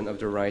children of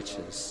the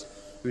righteous,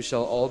 who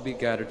shall all be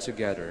gathered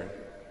together,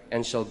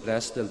 and shall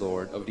bless the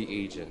Lord of the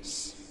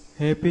ages.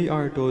 Happy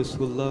are those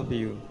who love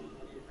you,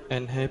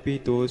 and happy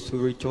those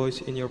who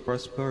rejoice in your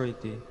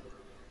prosperity.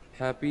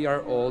 Happy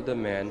are all the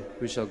men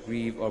who shall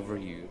grieve over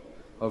you,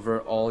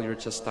 over all your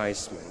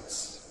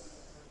chastisements.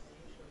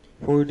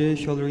 For they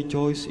shall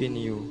rejoice in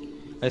you,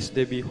 as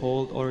they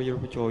behold all your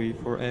joy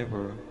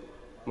forever.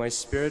 My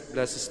spirit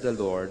blesses the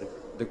Lord,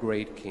 the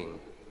great King.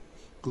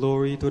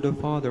 Glory to the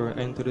Father,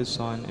 and to the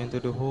Son, and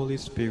to the Holy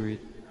Spirit.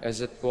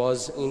 As it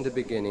was in the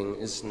beginning,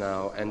 is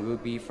now, and will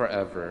be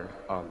forever.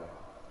 Amen.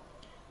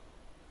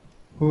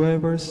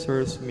 Whoever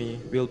serves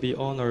me will be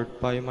honored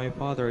by my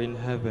Father in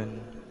heaven.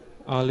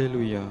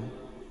 Alleluia.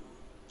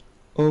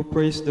 O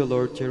praise the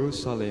Lord,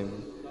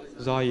 Jerusalem.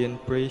 Zion,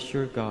 praise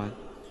your God.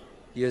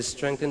 He has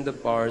strengthened the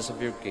bars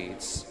of your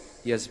gates.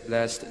 He has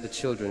blessed the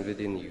children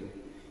within you.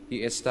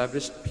 He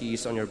established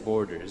peace on your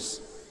borders.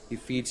 He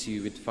feeds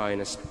you with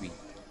finest wheat.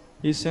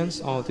 He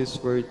sends out his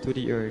word to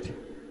the earth,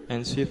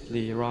 and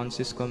swiftly runs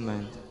his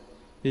command.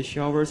 He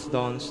showers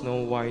down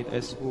snow white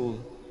as wool.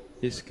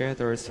 He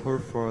scatters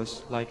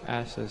hoarfrost like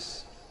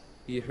ashes.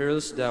 He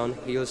hurls down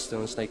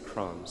hailstones like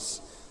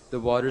crumbs. The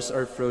waters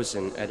are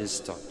frozen at his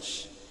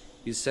touch.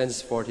 He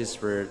sends forth his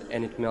word,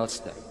 and it melts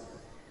them.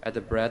 At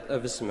the breath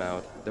of his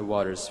mouth, the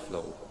waters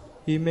flow.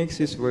 He makes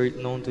his word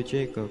known to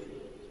Jacob,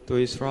 to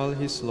Israel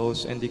his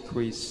laws and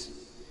decrees.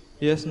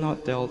 He has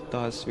not dealt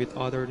thus with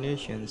other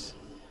nations.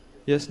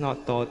 He has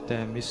not taught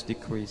them his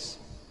decrees.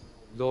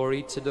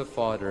 Glory to the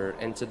Father,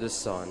 and to the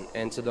Son,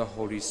 and to the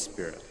Holy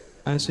Spirit.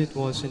 As it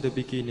was in the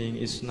beginning,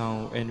 is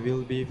now, and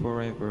will be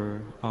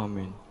forever.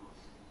 Amen.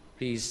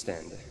 Please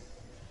stand.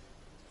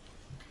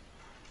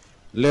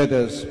 Let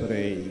us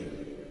pray.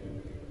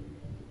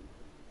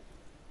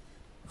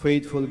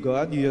 Faithful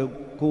God, you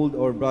have called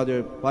our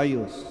brother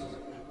Pius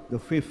the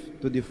Fifth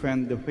to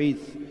defend the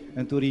faith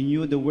and to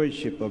renew the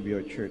worship of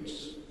your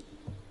church.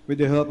 With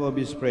the help of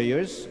his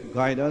prayers,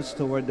 guide us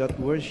toward that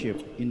worship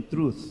in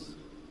truth,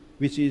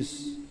 which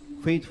is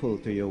faithful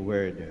to your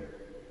word.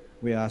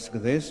 We ask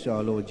this to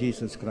our Lord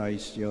Jesus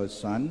Christ, your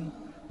Son,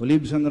 who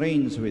lives and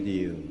reigns with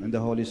you, and the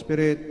Holy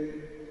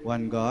Spirit,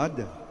 one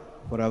God,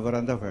 forever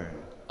and ever.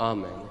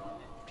 Amen.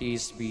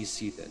 Please be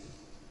seated.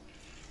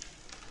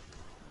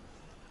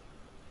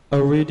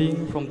 A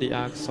reading from the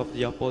Acts of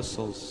the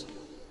Apostles.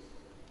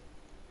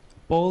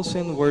 Paul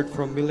sent word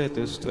from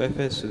Miletus to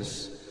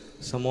Ephesus,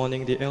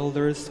 summoning the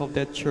elders of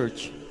that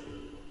church.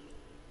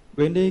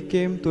 When they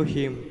came to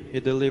him, he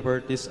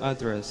delivered this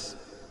address: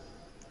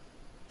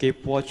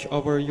 Keep watch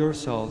over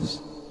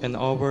yourselves and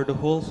over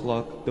the whole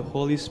flock the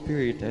Holy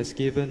Spirit has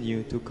given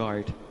you to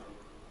guard.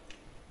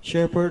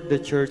 Shepherd the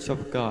church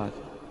of God,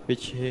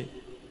 which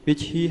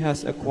he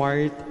has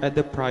acquired at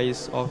the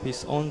price of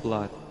his own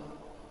blood.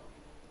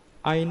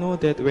 I know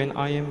that when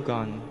I am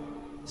gone,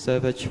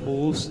 savage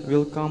wolves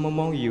will come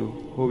among you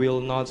who will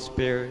not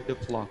spare the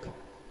flock.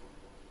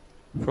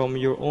 From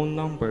your own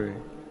number,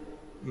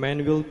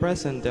 men will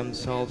present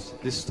themselves,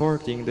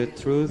 distorting the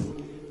truth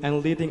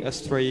and leading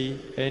astray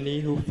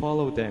any who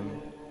follow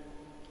them.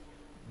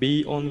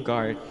 Be on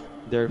guard,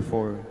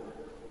 therefore.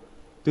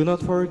 Do not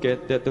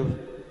forget that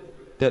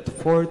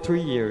for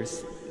 3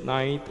 years,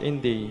 night and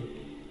day,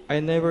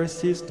 I never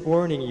ceased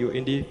warning you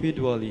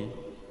individually,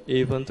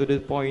 even to the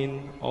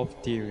point of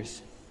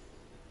tears.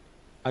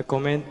 I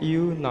commend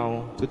you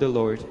now to the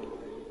Lord,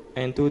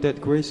 and to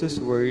that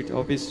gracious word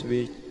of His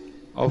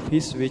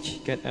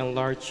which can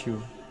enlarge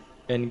you,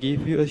 and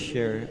give you a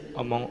share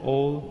among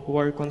all who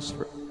are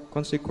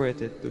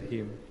consecrated to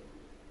Him.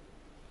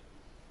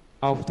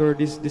 After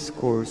this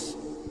discourse,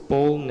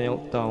 Paul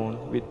knelt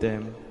down with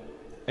them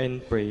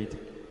and prayed.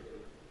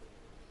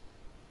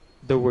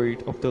 The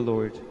word of the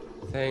Lord.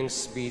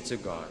 Thanks be to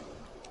God.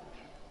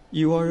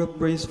 You are a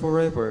priest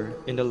forever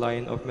in the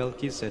line of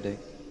Melchizedek.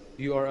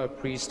 You are a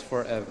priest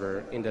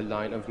forever in the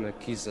line of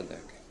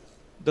Melchizedek.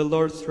 The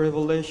Lord's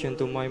revelation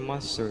to my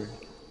master: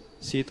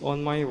 Sit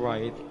on my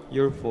right,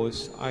 your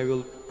foes I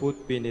will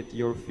put beneath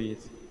your feet.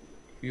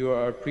 You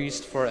are a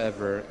priest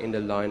forever in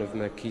the line of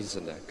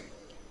Melchizedek.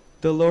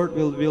 The Lord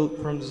will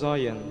build from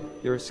Zion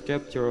your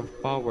scepter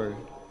of power,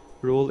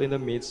 rule in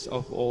the midst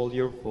of all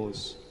your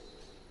foes.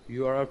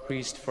 You are a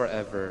priest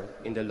forever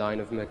in the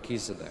line of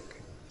Melchizedek.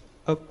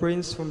 A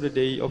prince from the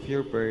day of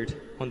your birth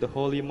on the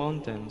holy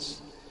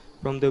mountains,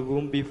 from the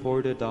womb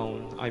before the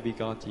dawn I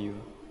begot you.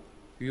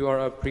 You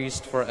are a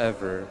priest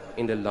forever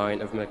in the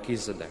line of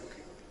Melchizedek.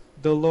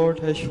 The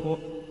Lord has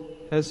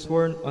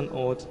sworn an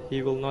oath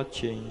He will not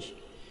change.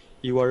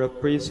 You are a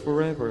priest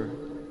forever,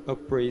 a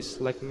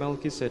priest like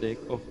Melchizedek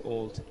of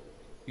old.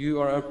 You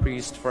are a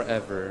priest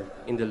forever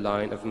in the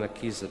line of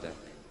Melchizedek.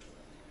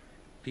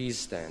 Please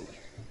stand.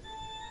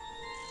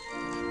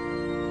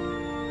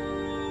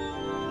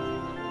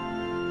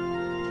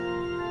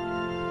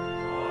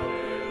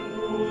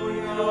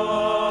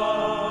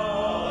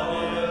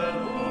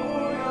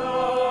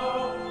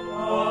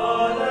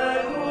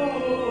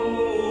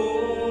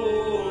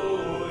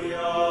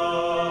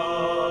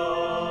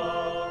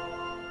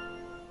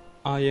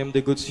 I am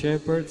the good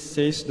shepherd,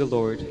 says the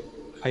Lord.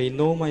 I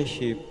know my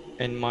sheep,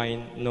 and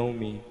mine know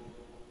me.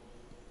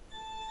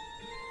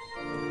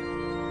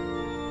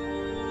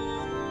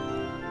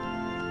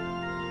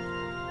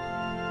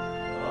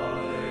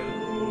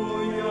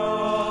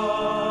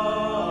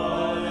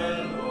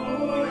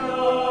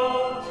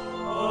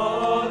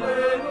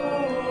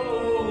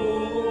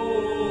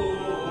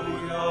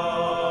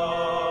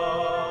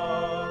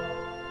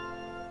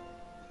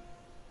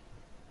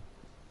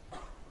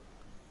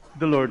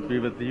 The Lord be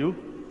with you.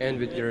 And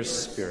with your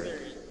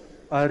spirit.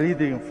 A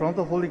reading from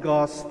the Holy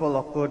Gospel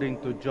according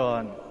to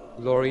John.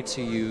 Glory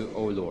to you,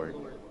 O Lord.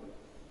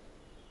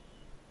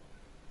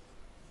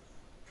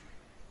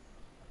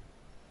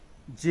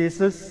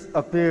 Jesus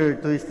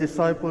appeared to his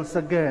disciples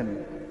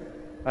again,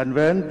 and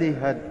when they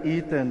had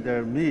eaten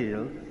their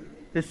meal,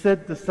 he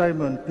said to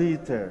Simon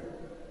Peter,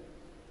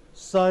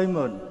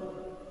 "Simon,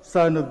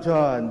 son of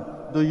John,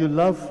 do you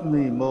love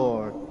me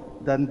more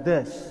than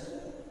this?"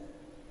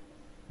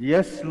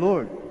 "Yes,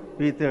 Lord,"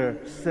 Peter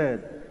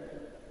said.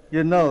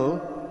 "You know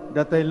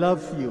that I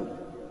love you."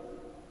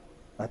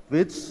 At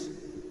which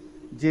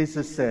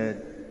Jesus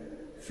said,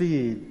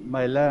 "Feed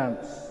my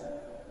lambs."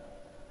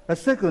 A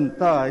second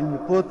time he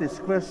put his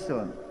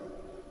question,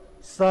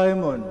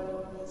 "Simon,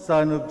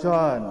 son of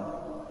John,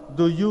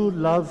 do you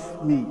love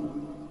me?"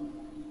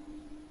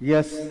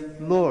 "Yes,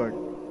 Lord,"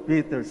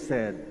 Peter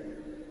said.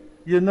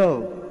 "You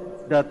know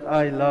that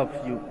I love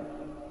you."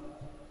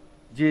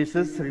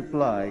 Jesus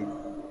replied,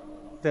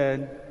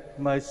 "Tend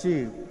my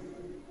sheep."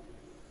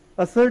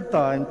 A third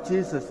time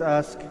Jesus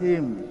asked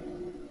him,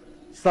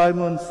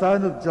 "Simon,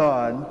 son of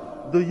John,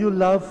 do you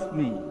love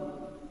me?"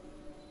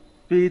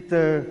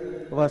 Peter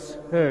was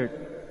hurt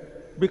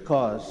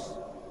because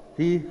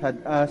he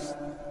had asked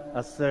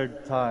a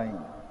third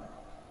time,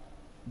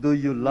 "Do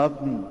you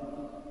love me?"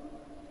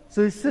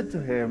 So he said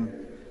to him,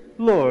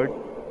 "Lord,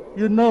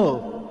 you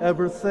know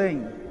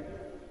everything.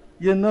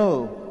 You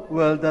know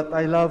well that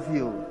I love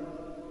you."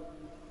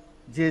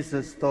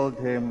 Jesus told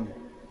him,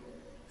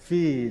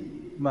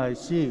 "Feed my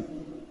sheep."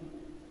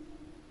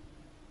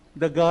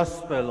 The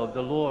Gospel of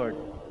the Lord.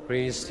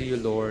 Praise to you,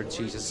 Lord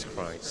Jesus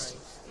Christ.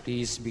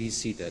 Please be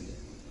seated.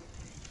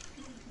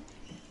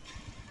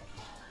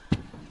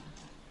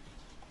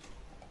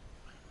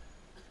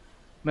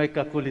 May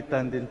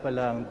kakulitan din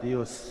pala ang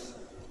Diyos.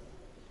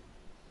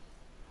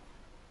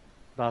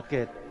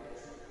 Bakit?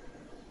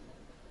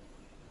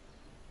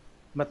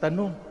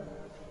 Matanong.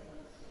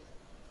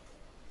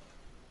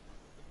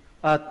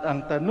 At ang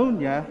tanong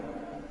niya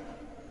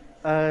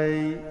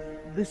ay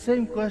the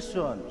same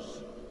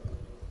questions.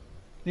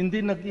 Hindi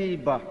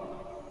nag-iiba.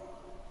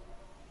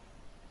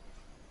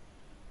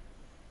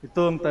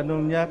 Ito ang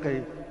tanong niya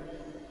kay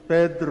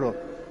Pedro.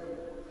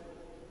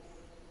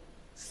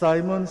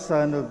 Simon,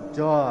 son of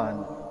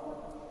John,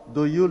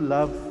 do you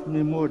love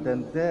me more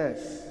than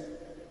this?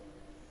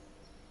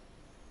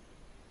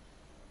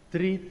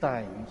 3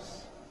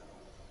 times.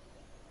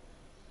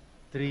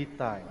 3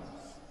 times.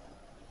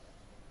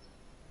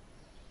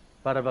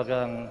 Para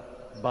bagang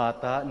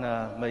bata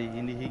na may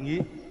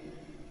hinihingi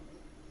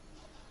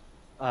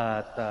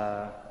at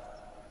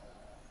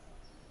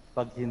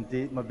pag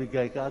hindi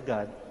mabigay ka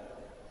agad,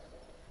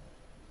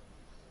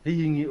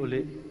 hihingi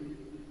uli.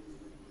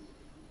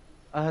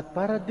 At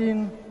para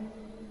din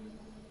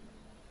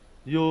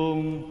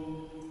yung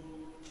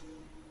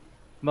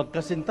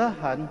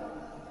magkasintahan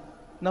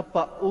na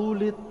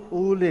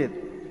paulit-ulit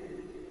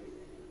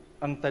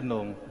ang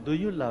tanong, do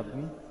you love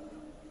me?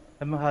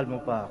 Ay, mahal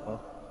mo pa ako?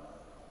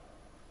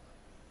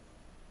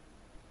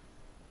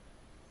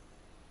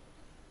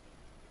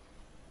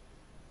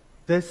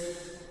 This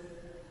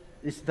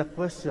is the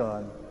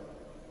question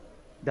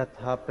that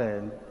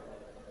happened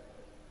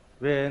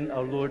when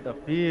our Lord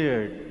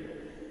appeared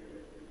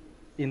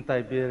in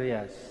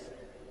Tiberias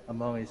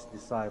among His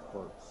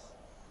disciples.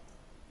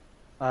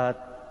 At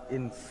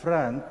in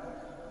front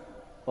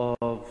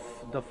of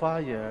the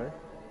fire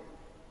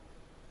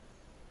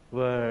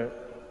where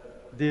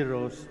they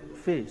roast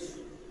fish,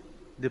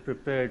 they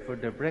prepared for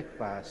their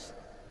breakfast.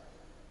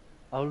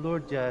 Our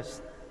Lord just,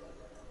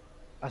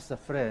 as a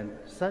friend,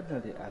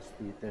 suddenly asked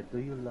Peter, do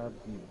you love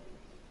me?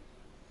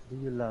 Do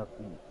you love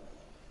me?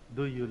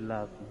 Do you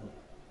love me?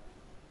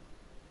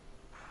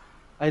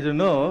 I don't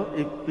know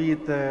if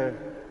Peter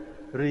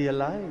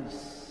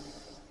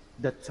realized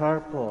the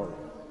charcoal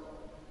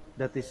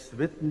that is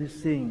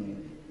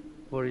witnessing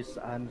for his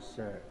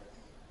answer.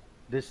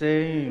 The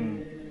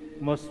same,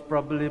 most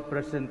probably,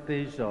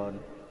 presentation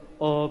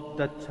of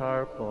the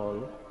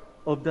charcoal,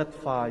 of that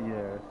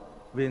fire,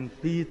 when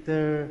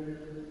Peter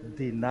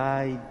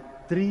denied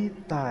 3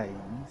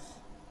 times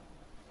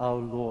our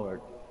Lord.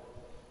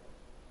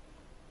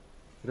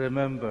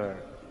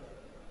 Remember,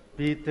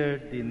 Peter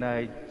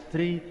denied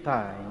 3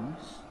 times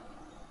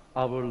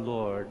our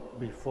Lord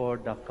before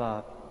the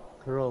cock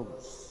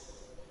crows.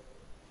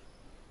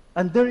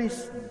 And there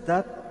is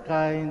that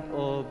kind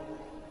of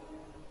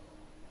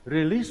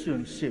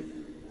relationship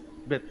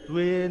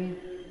between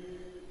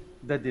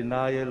the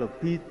denial of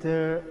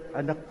Peter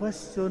and the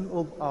question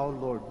of our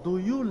Lord, do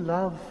you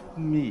love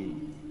me?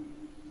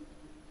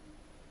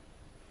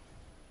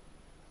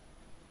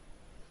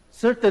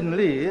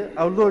 Certainly,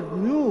 our Lord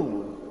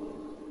knew,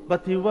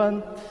 but He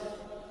wants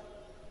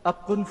a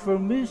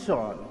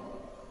confirmation.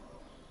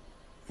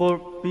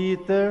 For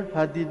Peter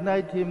had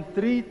denied Him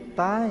 3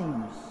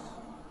 times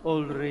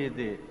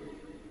already.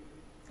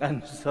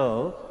 And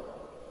so,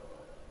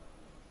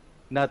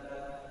 not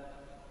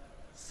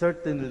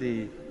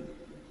certainly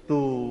to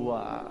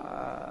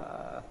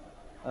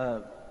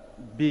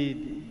be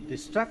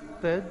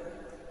distracted,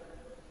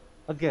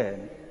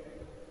 again,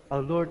 our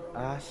Lord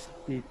asked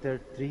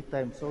Peter 3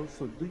 times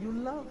also, do you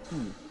love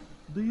me?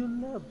 Do you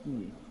love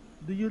me?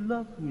 Do you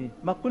love me?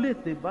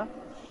 Makulit, di ba?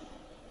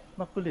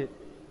 Makulit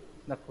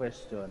na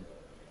question.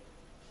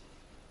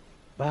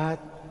 But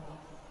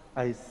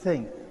I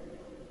think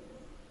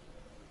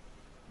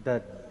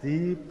the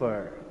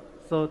deeper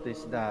thought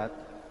is that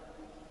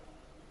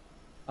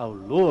our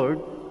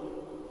Lord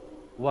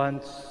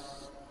wants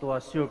to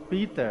assure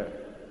Peter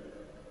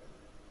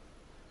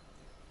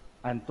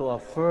and to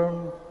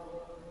affirm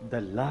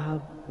the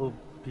love of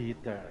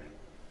Peter.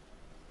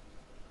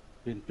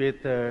 When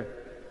Peter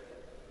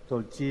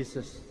told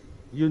Jesus,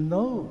 you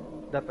know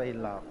that I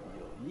love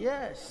you.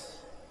 Yes.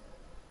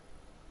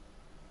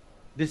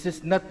 This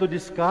is not to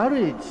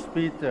discourage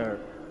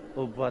Peter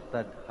of what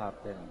had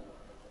happened.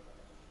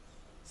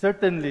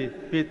 Certainly,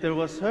 Peter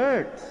was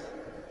hurt.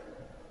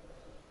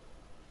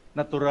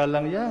 Natural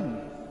lang yan.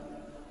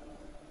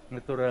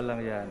 Natural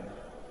lang yan.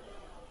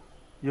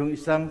 Yung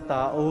isang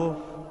tao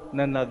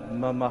na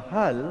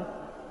nagmamahal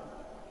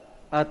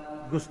at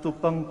gusto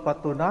pang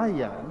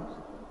patunayan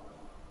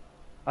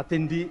at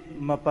hindi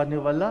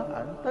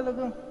mapaniwalaan,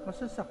 talagang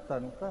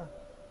masasaktan ka.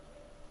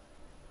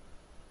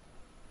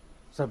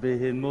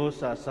 Sabihin mo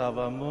sa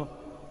asawa mo,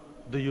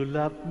 do you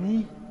love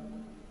me?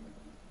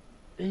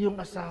 Yung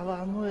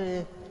asawa mo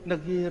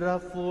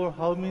naghihirap for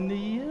how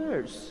many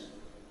years?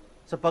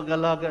 Sa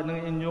pag-alaga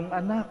ng inyong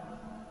anak,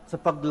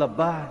 sa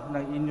paglaba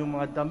ng inyong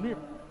mga damit,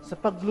 sa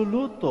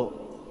pagluluto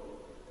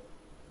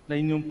ng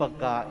inyong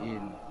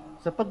pagkain,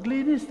 sa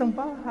paglinis ng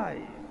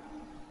bahay.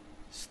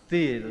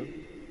 Still,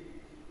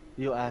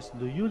 you ask,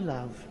 do you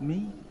love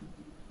me?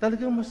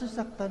 Talagang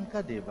masasaktan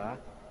ka, di ba?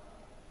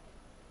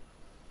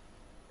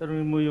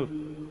 Tanungin mo yung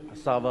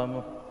asawa mo,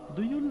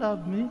 do you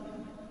love me?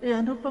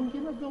 Ano pang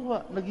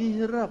ginagawa?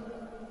 Naghihirap.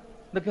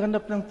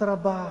 Naghanap ng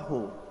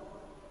trabaho.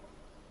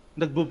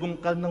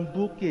 nagbubungkal ng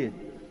bukid,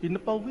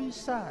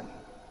 pinapawisan,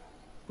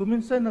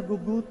 kuminsan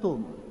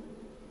nagugutom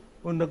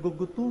o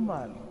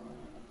nagugutuman.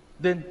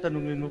 Then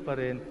tanungin mo pa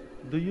rin,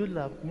 do you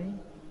love me?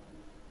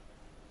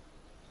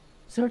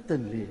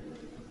 Certainly,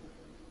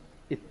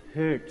 it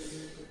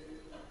hurts.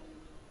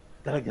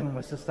 Talagang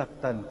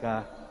masasaktan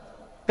ka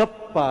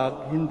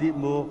kapag hindi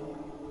mo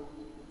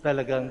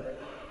talagang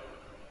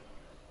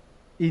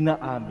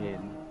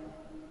inaamin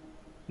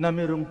na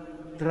mayroong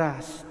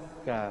trust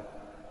ka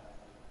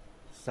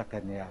sa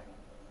Kanya.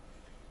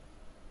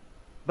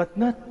 But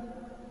not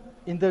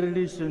in the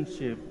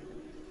relationship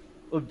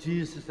of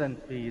Jesus and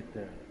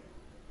Peter.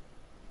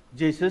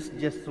 Jesus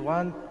just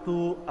want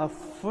to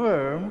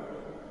affirm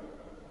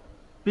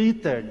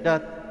Peter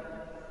that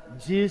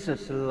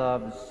Jesus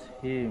loves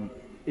him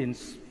in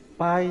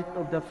spite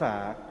of the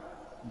fact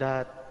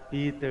that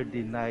Peter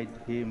denied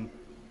him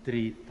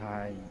 3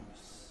 times.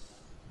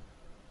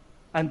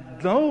 And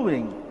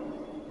knowing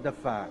the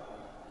fact,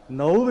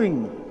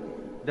 knowing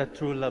the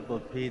true love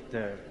of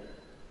Peter,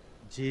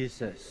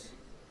 Jesus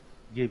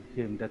gave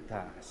him the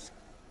task.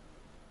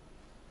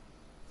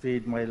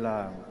 Feed my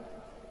lamb,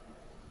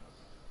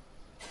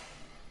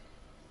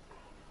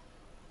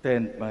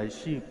 tend my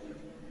sheep,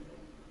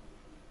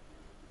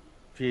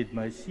 feed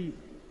my sheep.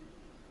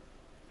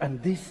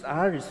 And this is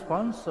our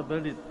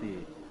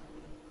responsibility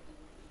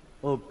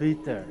of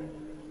Peter,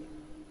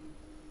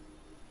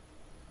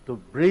 to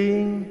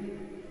bring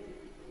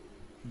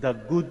the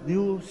good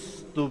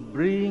news, to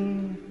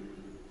bring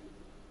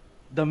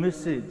the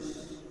message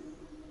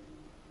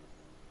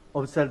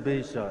of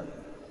salvation,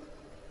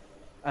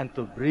 and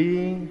to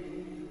bring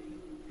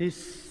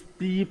his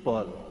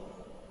people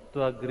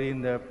to a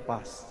greener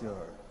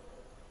pasture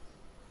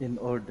in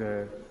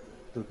order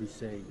to be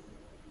saved.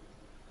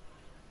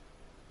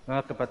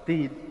 Mga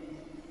kapatid,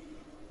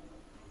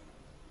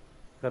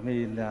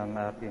 kami ng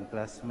aking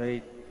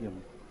classmate, yung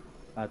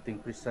ating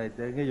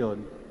presider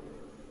ngayon,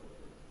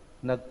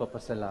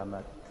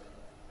 nagpapasalamat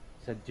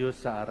sa Diyos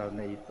sa araw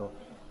na ito,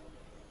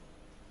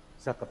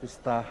 sa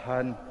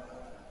kapistahan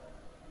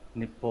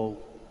ni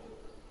Pope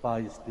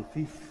Pius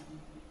V,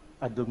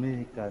 a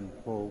Dominican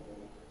Pope,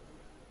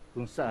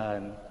 kung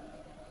saan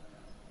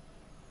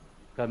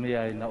kami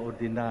ay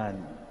naordinan.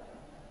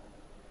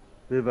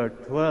 We were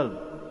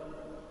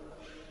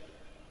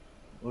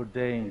 12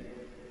 ordained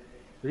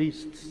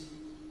priests.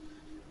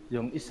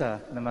 Yung isa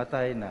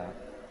namatay na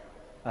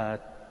at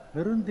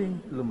meron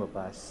ding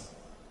lumabas.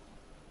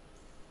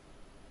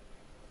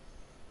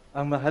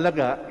 Ang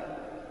mahalaga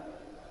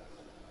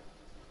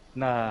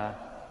na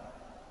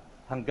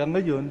hanggang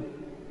ngayon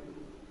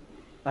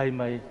ay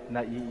may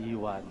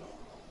naiiwan.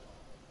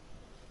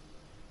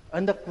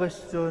 And the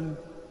question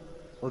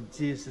of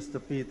Jesus to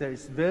Peter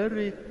is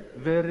very,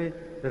 very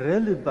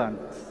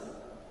relevant,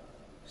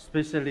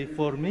 especially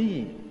for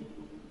me.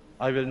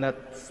 I will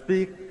not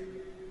speak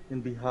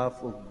in behalf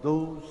of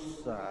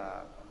those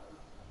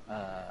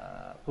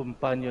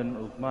companion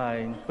of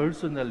mine.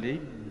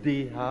 Personally,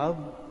 they have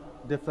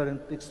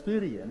different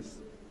experience,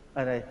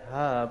 and I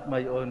have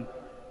my own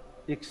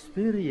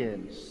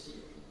experience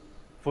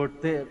for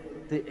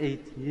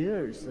 38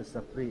 years as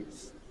a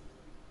priest.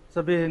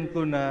 Sabihin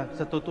ko na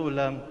sa totoo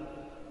lang,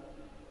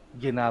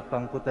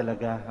 ginapang ko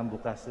talaga ang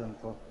bukasyon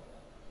ko,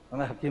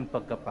 ang aking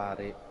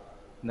pagkapari.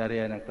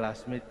 Nariyan ang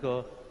classmate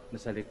ko,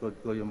 nasa likod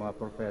ko yung mga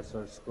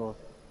professors ko.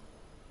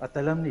 At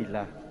alam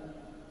nila,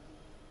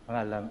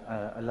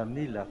 alam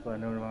nila kung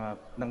ano mga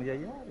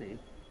nangyayari.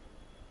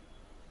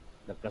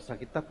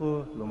 Nagkasakit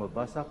ako,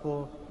 lumabas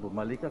ako,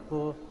 bumalik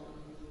ako,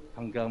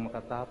 hanggang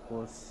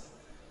makatapos.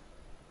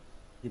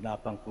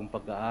 Ginapang kong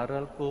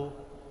pag-aaral ko.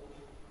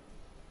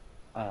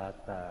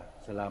 At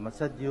salamat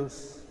sa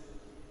Diyos,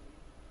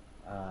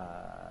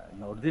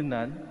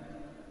 naordinan.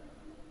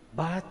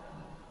 But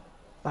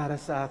para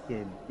sa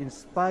akin, in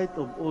spite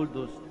of all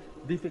those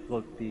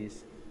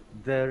difficulties,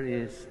 there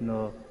is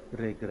no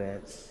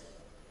regrets.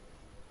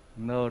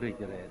 No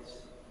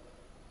regrets.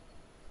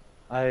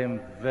 I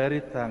am very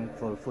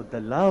thankful for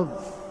the love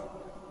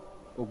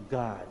of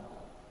God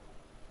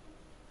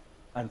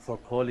and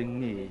for calling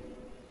me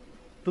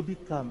to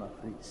become a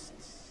priest.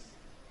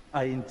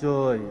 I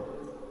enjoy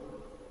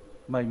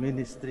my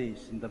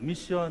ministries in the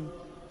mission,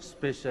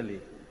 especially.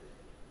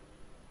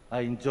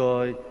 I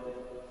enjoy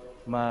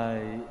my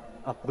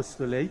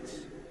apostolate.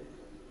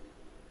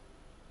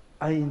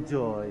 I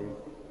enjoy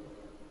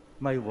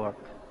my work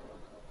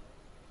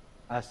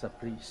as a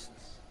priest.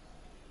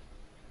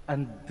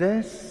 And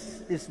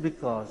this is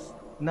because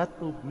not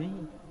of me,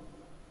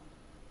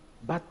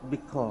 but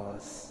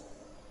because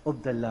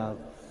of the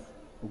love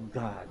of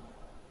God.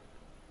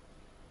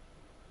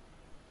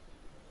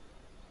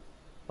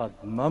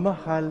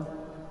 Pagmamahal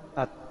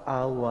at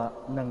awa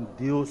ng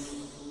Diyos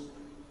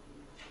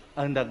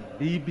ang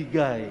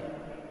nagbibigay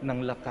ng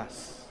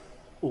lakas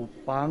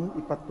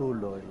upang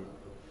ipatuloy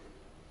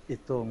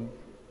itong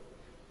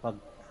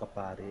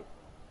pagkapari.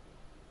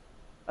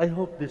 I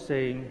hope the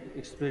same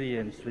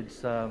experience with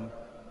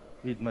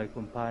my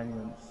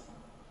companions.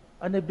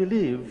 And I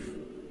believe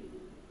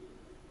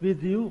with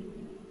you,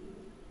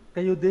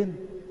 kayo din.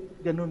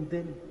 ganun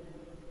din.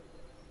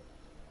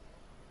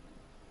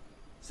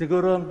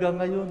 Siguro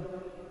hanggang ngayon,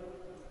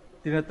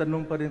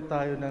 tinatanong pa rin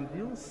tayo ng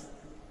Diyos,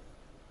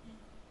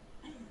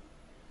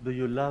 do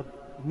you love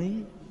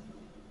me?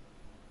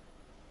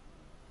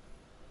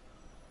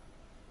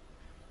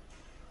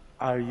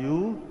 Are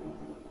you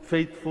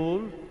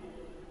faithful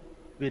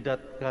with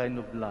that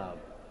kind of love?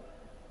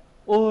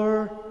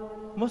 Or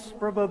most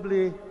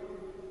probably,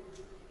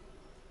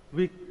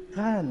 we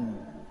can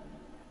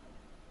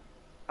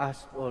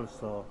ask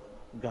also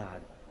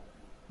God,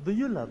 do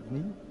you love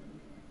me?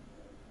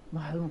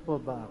 Mahal mo pa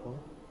ba ako?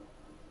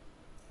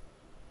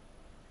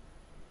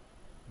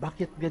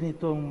 Bakit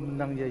ganito ang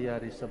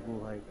nangyayari sa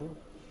buhay ko?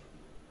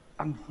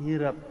 Ang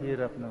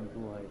hirap-hirap ng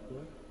buhay ko.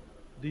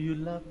 Do you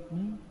love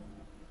me?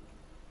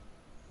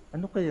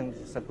 Ano kayang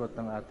sagot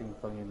ng ating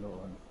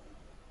Panginoon?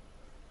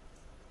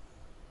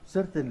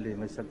 Certainly,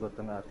 may sagot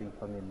ang ating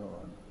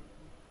Panginoon.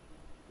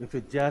 If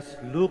you just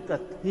look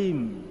at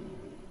Him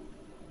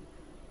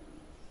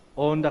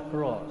on the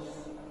cross,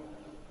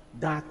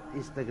 that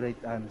is the great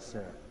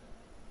answer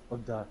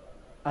of the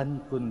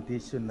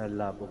unconditional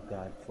love of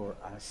God for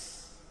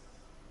us.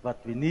 What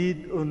we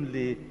need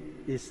only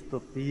is to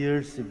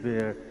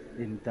persevere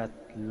in that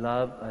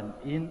love and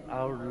in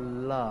our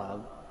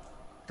love,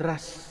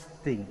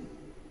 trusting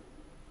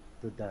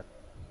to that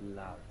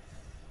love.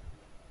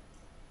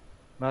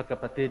 Mga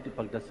kapatid,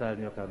 ipagdasal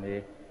niyo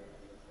kami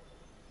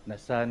na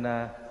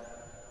sana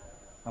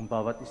ang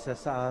bawat isa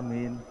sa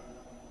amin,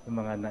 yung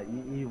mga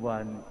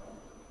naiiwan,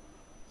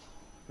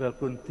 will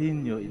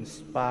continue in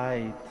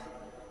spite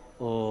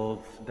of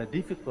the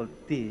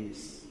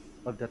difficulties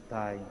of the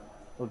time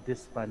of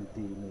this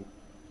pandemic.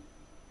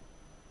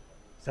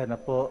 Sana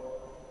po,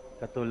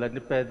 katulad ni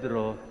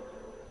Pedro,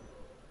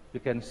 we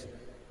can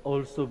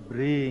also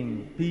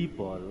bring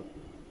people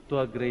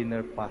to a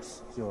greener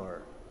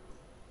pasture.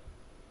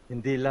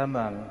 Hindi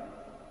lamang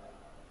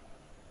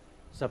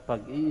sa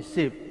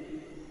pag-iisip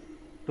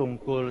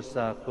tungkol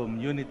sa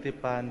community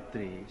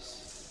pantries,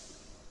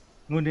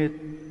 ngunit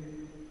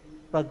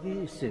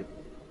pag-iisip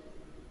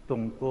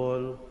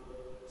tungkol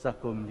sa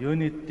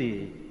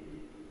community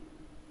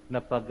na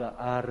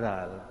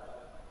pag-aaral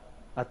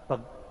at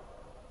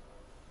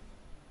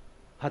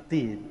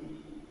paghatid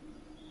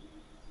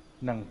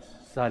ng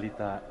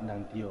salita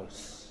ng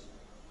Diyos.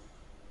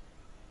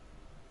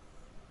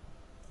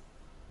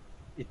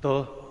 Ito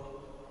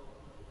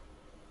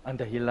ang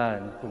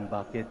dahilan kung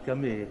bakit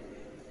kami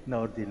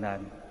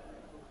naordinan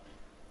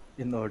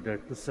in order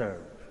to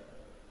serve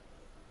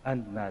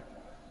and not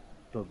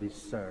to be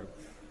served.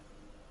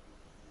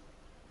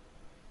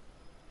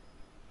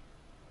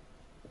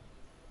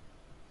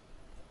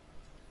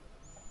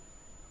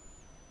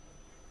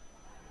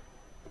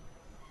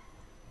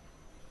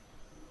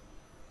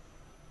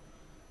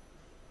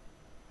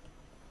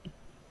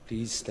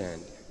 Please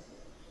stand.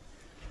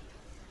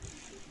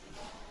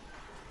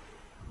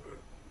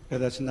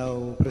 Let us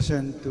now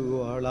present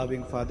to our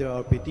loving Father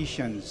our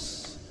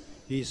petitions.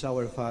 He is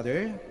our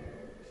Father.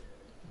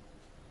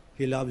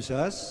 He loves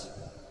us.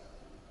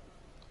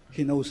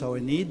 He knows our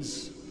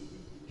needs.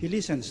 He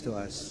listens to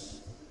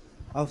us.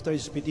 After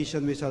his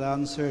petition, we shall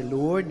answer,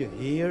 Lord,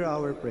 hear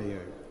our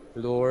prayer.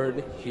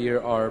 Lord, hear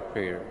our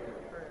prayer.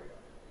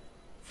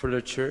 For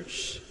the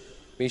Church,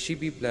 may she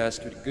be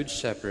blessed with good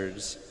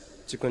shepherds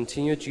to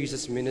continue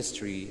Jesus'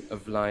 ministry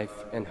of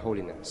life and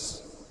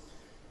holiness.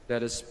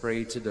 Let us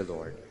pray to the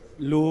Lord.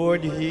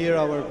 Lord, hear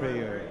our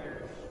prayer.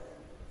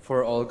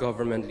 For all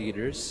government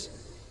leaders,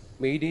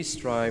 may they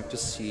strive to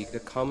seek the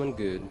common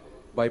good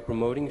by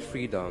promoting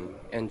freedom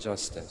and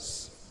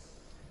justice.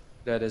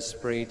 Let us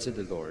pray to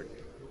the Lord.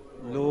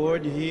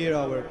 Lord, hear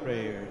our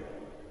prayer.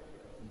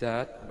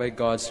 That, by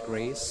God's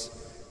grace,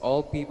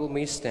 all people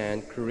may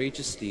stand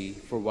courageously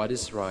for what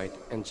is right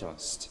and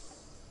just.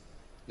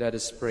 Let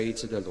us pray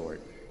to the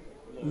Lord.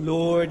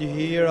 Lord,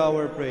 hear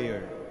our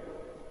prayer.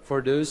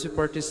 For those who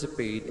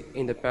participate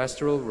in the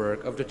pastoral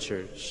work of the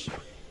Church,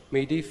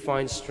 may they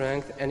find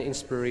strength and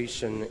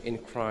inspiration in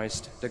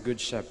Christ, the Good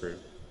Shepherd.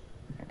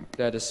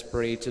 Let us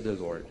pray to the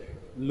Lord.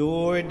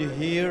 Lord,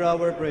 hear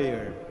our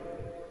prayer.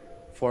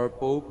 For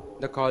Pope,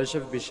 the College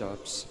of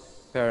Bishops,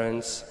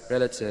 parents,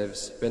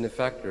 relatives,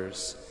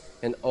 benefactors,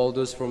 and all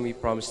those for whom we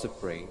promise to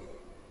pray,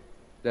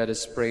 let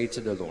us pray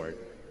to the Lord.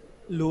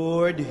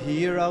 Lord,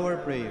 hear our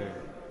prayer.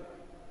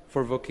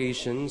 For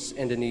vocations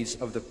and the needs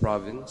of the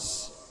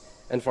province,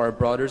 and for our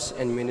brothers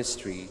in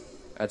ministry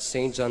at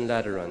St. John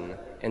Lateran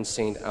and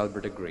St.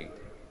 Albert the Great,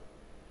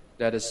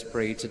 let us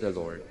pray to the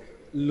Lord.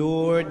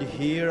 Lord,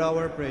 hear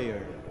our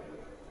prayer.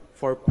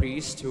 For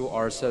priests who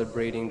are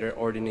celebrating their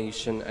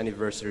ordination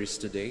anniversaries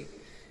today,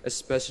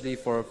 especially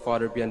for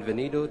Father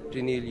Bienvenido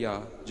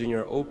Trinilla,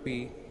 Jr. OP,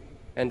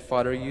 and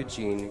Father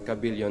Eugene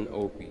Cabillon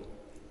OP,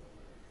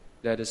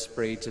 let us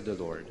pray to the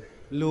Lord.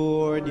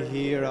 Lord,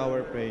 hear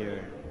our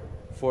prayer.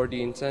 For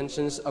the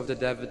intentions of the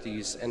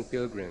devotees and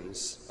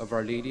pilgrims of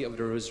Our Lady of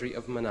the Rosary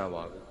of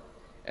Manaoag,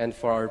 and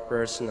for our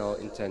personal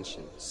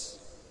intentions,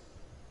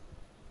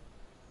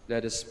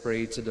 let us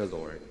pray to the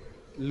Lord.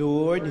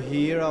 Lord,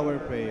 hear our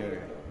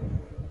prayer.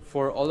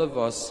 For all of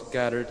us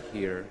gathered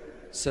here,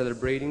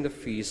 celebrating the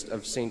feast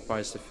of St.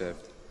 Pius V,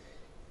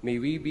 may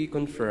we be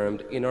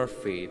confirmed in our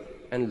faith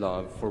and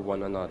love for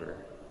one another.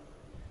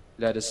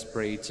 Let us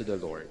pray to the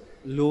Lord.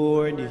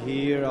 Lord,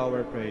 hear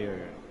our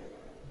prayer.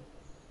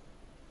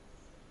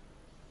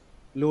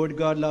 Lord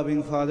God,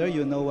 loving Father,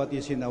 you know what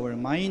is in our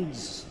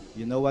minds,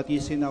 you know what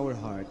is in our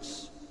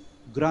hearts.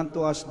 Grant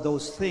to us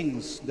those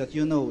things that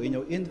you know in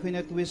your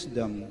infinite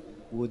wisdom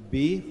would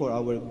be for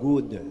our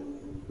good.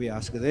 We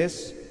ask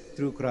this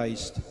through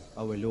Christ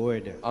our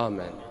Lord.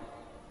 Amen.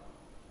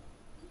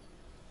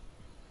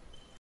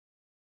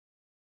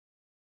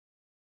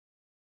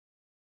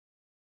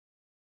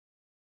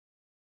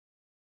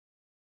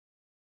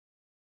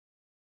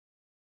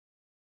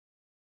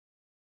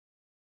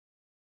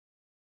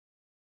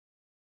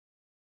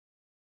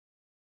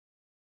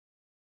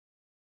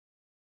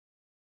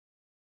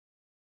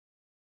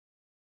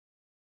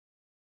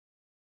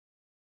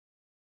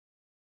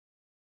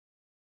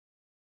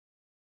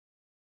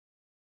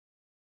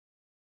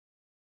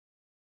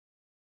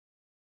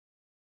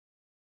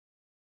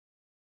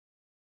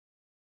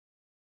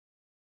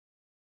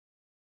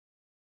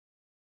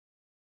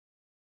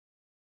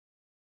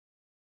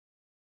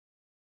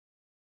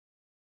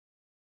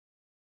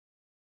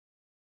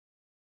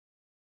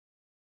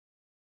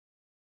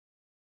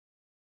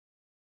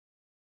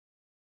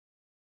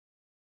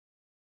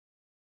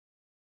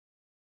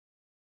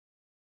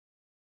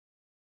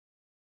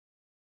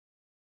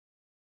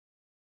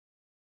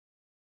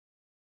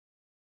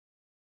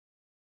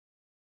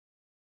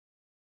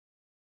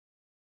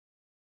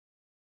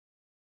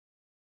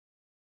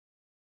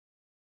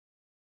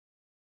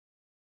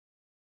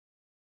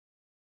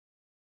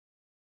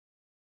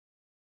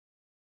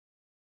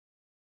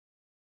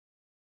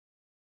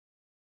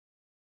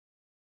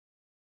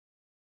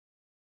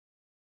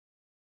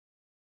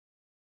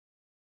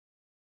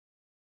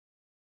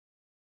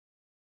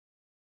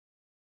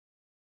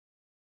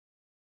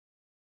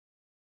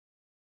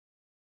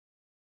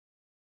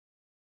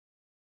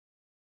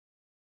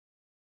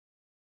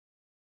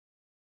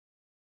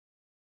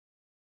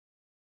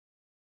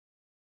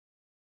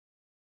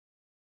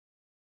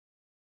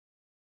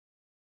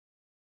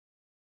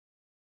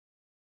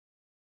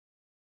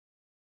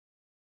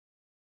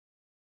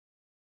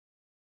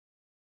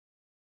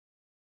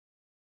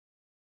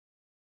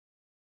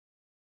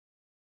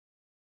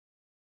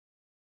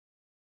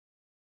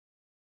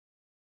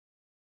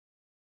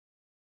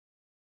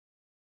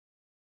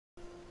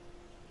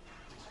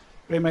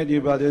 Pray, my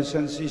dear brothers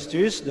and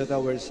sisters, that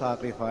our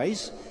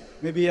sacrifice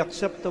may be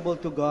acceptable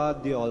to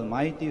God, the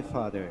Almighty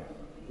Father.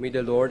 May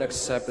the Lord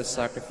accept the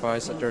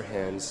sacrifice at our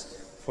hands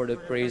for the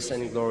praise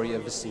and glory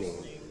of his name,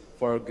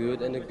 for our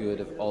good and the good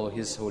of all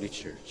his holy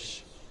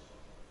church.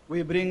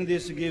 We bring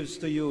these gifts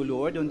to you,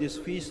 Lord, on this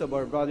feast of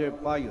our brother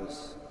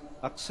Pius.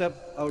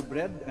 Accept our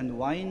bread and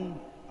wine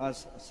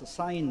as a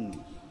sign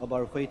of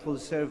our faithful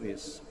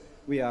service.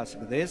 We ask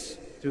this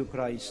through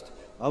Christ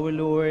our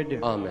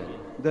Lord. Amen.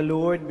 The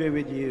Lord be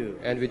with you.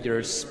 And with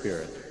your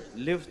spirit.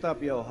 Lift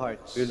up your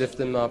hearts. We lift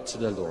them up to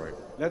the Lord.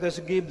 Let us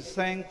give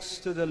thanks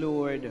to the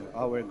Lord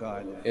our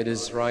God. It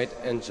is right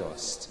and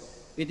just.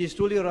 It is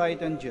truly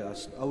right and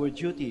just, our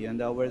duty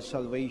and our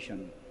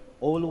salvation,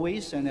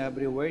 always and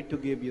everywhere to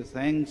give you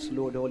thanks,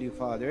 Lord, Holy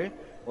Father,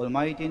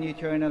 Almighty and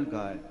eternal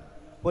God.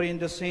 For in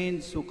the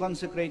saints who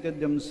consecrated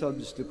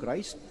themselves to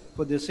Christ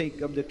for the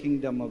sake of the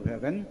kingdom of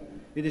heaven,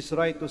 it is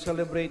right to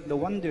celebrate the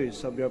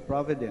wonders of your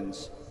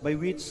providence, by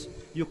which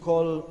you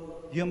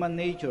call human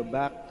nature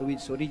back to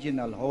its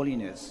original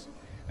holiness,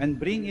 and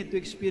bring it to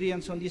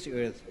experience on this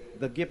earth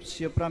the gifts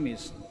you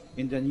promised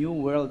in the new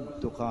world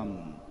to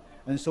come.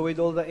 And so with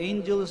all the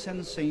angels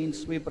and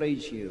saints we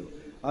praise you,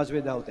 as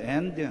without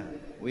end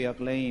we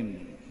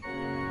acclaim.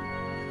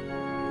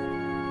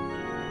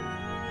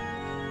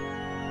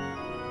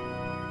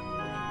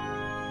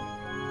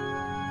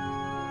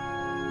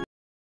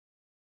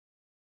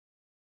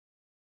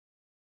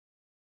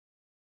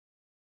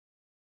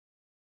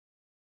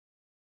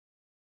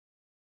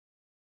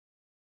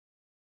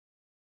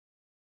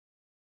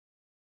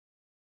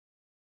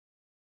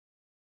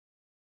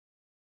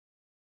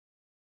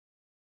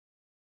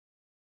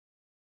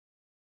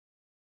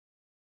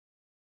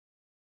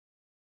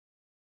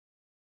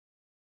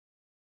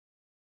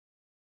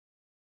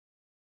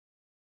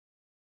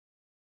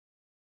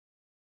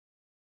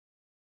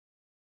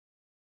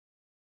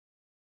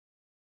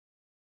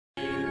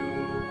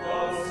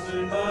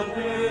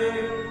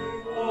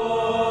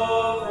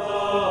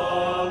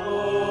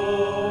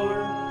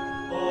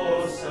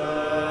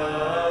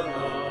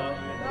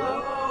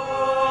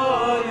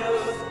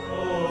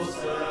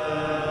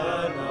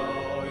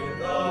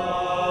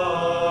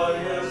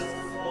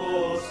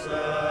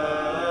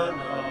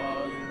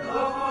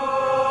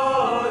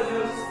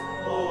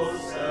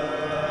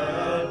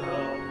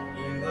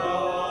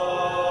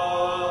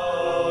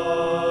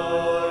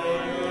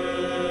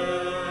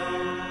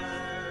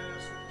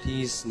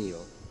 Please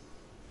kneel.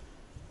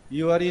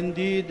 You are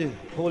indeed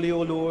holy,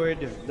 O Lord,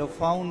 the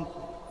fount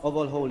of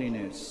all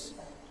holiness.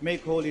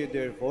 Make holy,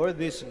 therefore,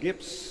 these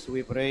gifts,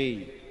 we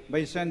pray,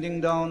 by sending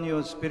down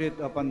your Spirit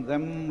upon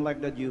them like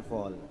the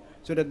dewfall,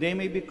 so that they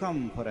may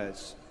become for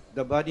us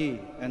the body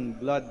and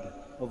blood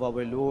of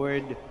our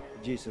Lord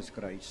Jesus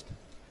Christ.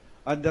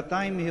 At the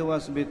time he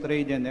was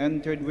betrayed and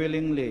entered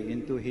willingly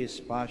into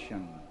his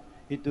passion,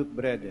 he took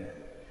bread,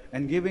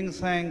 and giving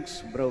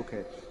thanks, broke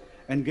it,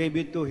 and gave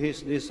it to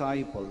his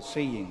disciples,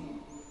 saying,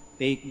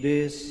 "Take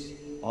this,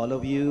 all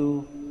of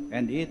you,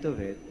 and eat of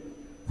it,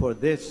 for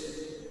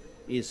this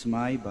is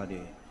my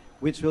body,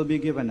 which will be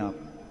given up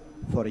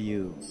for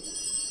you."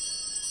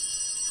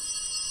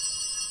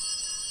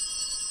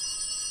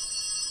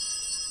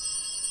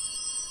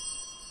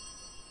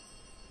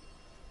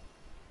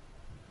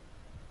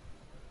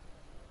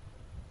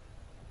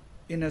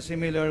 In a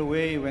similar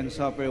way, when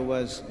supper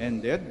was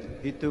ended,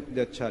 he took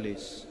the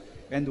chalice,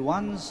 and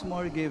once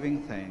more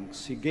giving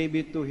thanks, he gave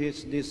it to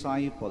his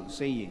disciples,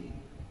 saying,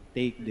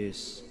 "Take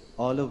this,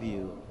 all of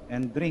you,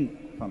 and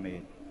drink from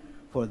it.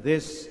 For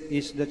this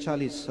is the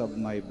chalice of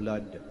my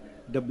blood,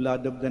 the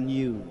blood of the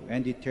new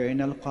and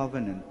eternal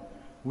covenant,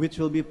 which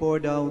will be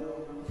poured out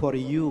for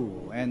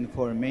you and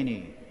for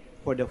many,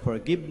 for the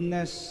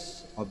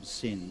forgiveness of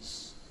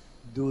sins.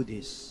 Do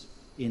this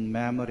in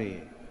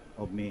memory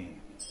of me."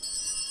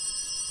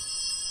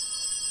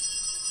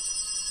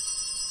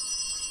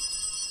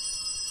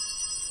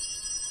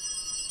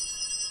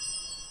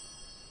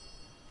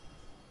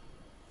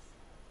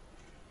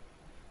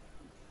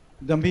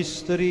 The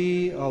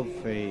mystery of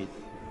faith.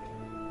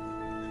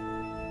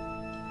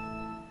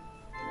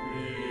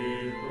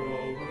 We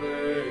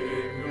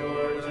proclaim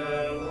your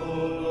death, O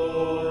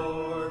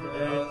Lord,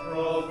 and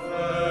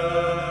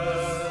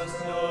profess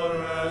your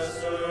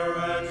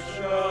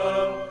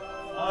resurrection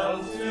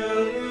until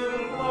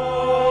you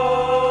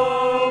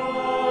come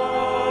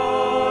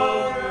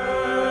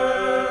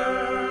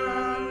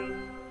again.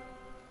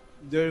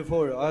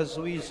 Therefore, as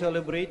we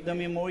celebrate the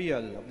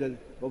memorial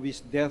of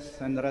his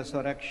death and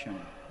resurrection,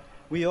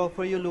 we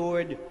offer you,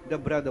 Lord, the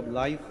bread of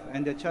life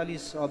and the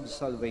chalice of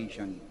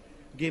salvation,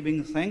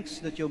 giving thanks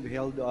that you have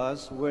held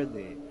us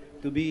worthy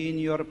to be in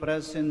your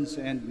presence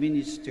and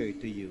minister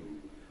to you.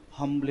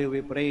 Humbly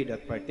we pray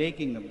that,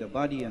 partaking of the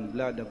body and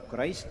blood of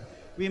Christ,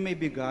 we may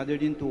be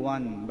gathered into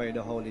one by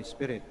the Holy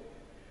Spirit.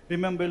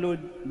 Remember,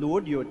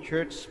 Lord, your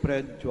church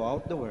spread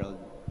throughout the world,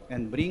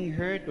 and bring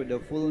her to the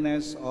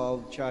fullness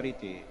of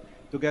charity,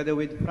 together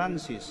with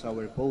Francis,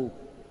 our Pope,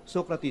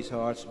 Socrates,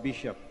 our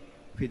Archbishop,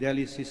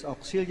 Fidelis, his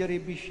auxiliary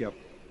bishop,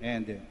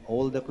 and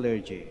all the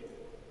clergy.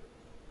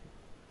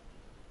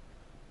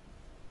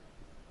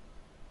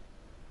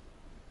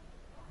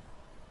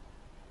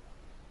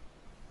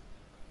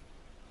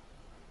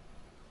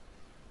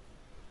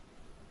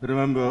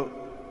 Remember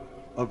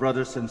our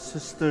brothers and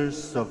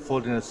sisters who have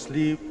fallen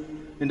asleep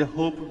in the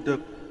hope of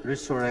the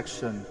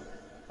resurrection,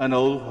 and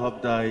all who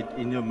have died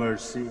in your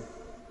mercy.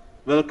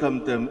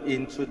 Welcome them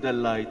into the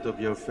light of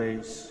your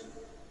face.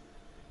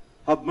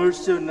 Have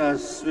mercy on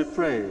us, we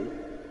pray,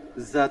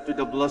 that with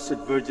the Blessed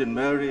Virgin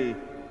Mary,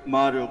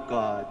 Mother of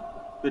God,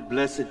 with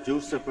Blessed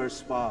Joseph, her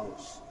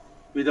spouse,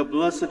 with the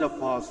blessed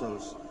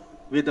apostles,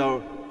 with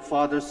our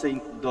Father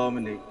Saint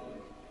Dominic,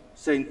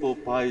 Saint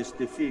Pope Pius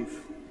V,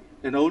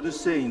 and all the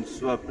saints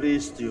who have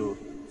pleased you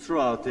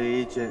throughout the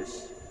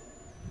ages,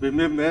 we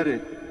may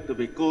merit to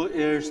be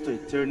co-heirs to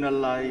eternal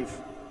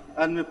life,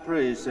 and we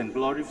praise and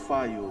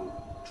glorify you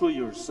through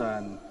your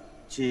Son,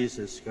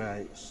 Jesus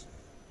Christ.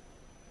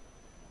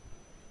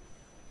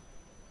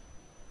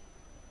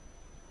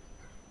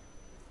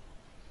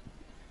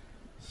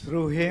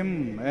 Through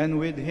him, and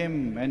with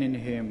him, and in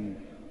him,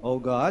 O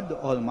God,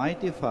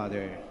 Almighty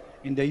Father,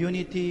 in the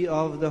unity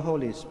of the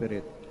Holy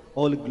Spirit,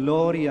 all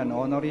glory and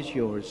honor is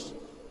yours,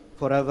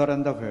 forever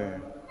and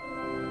ever.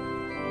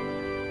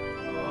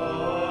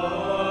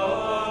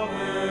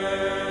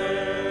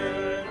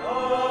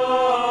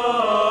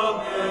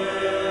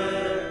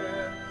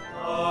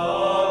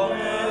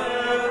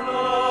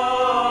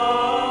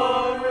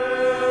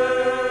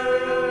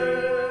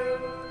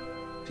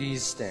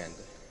 Please stand.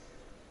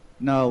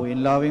 Now,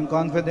 in loving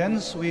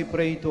confidence, we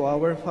pray to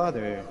our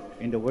Father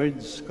in the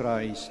words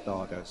Christ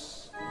taught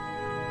us.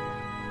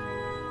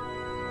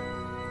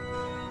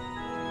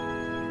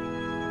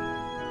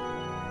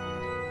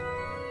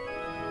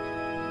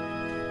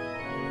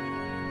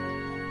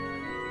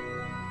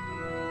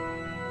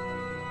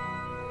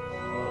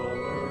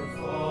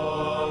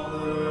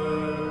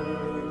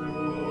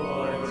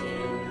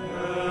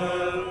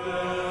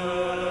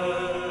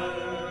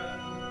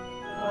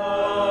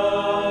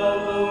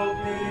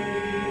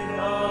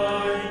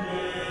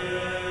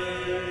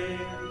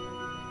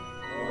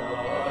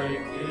 Thy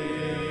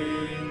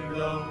kingdom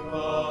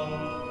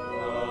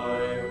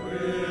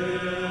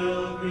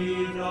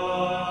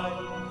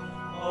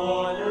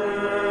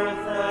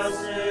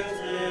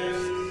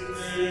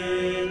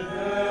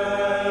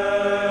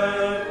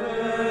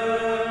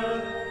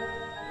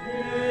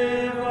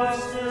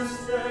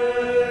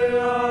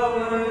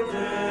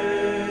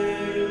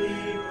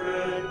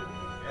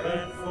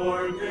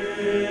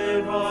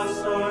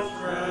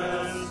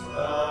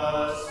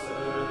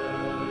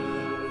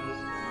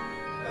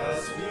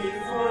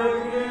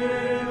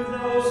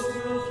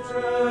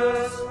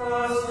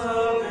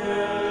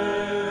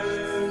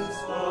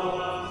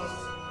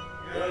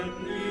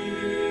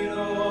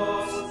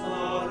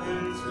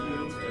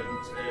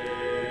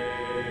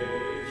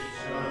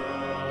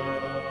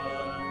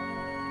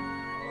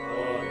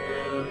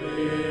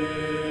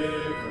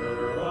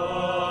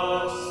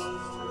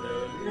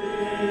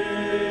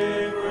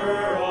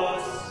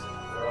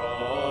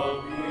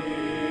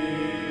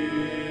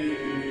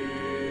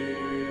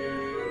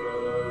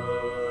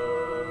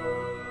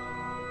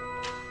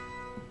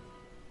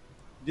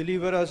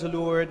Deliver us,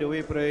 Lord,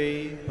 we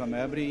pray, from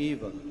every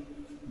evil.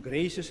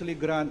 Graciously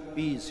grant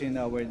peace in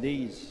our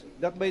days,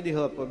 that by the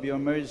help of your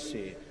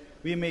mercy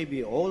we may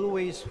be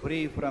always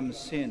free from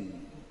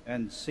sin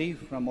and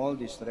safe from all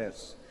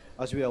distress,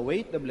 as we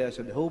await the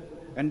blessed hope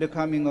and the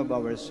coming of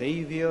our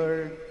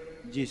Savior,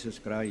 Jesus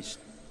Christ.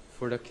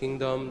 For the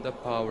kingdom, the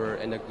power,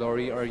 and the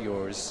glory are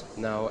yours,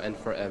 now and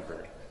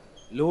forever.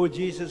 Lord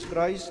Jesus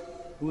Christ,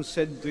 who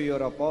said to your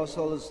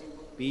apostles,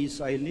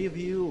 "Peace I leave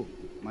you,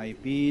 my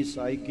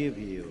peace I give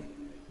you,"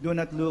 do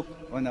not look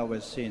on our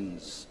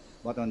sins,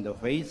 but on the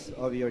faith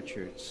of your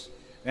church,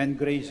 and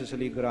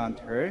graciously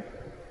grant her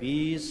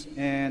peace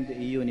and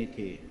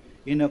unity,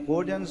 in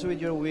accordance with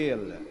your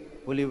will,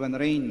 who live and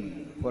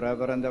reign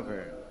forever and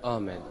ever.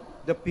 Amen.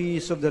 The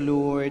peace of the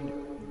Lord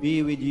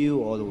be with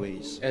you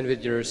always. And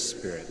with your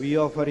spirit. We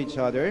offer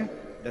each other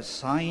the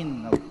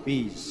sign of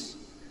peace.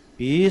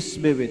 Peace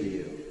be with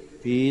you.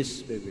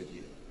 Peace be with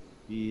you.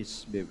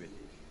 Peace be with you.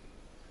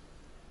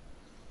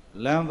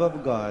 Lamb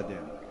of God,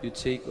 You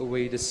take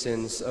away the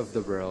sins of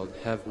the world,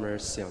 have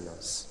mercy on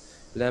us.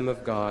 Lamb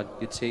of God,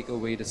 you take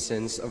away the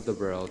sins of the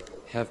world,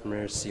 have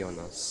mercy on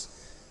us.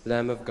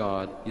 Lamb of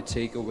God, you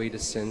take away the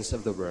sins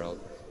of the world,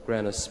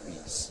 grant us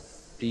peace.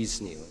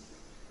 Please kneel.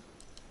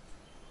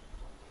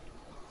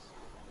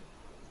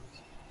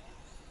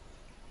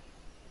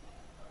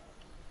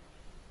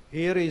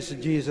 here is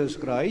Jesus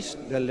Christ,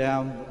 the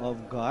Lamb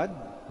of God,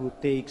 who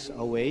takes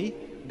away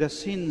the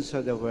sins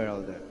of the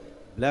world.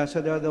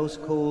 Blessed are those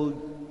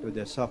called to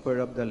the supper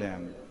of the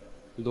Lamb.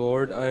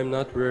 Lord, I am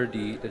not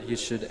worthy that you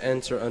should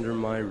enter under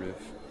my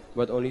roof,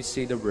 but only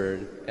say the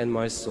word, and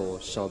my soul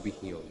shall be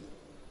healed.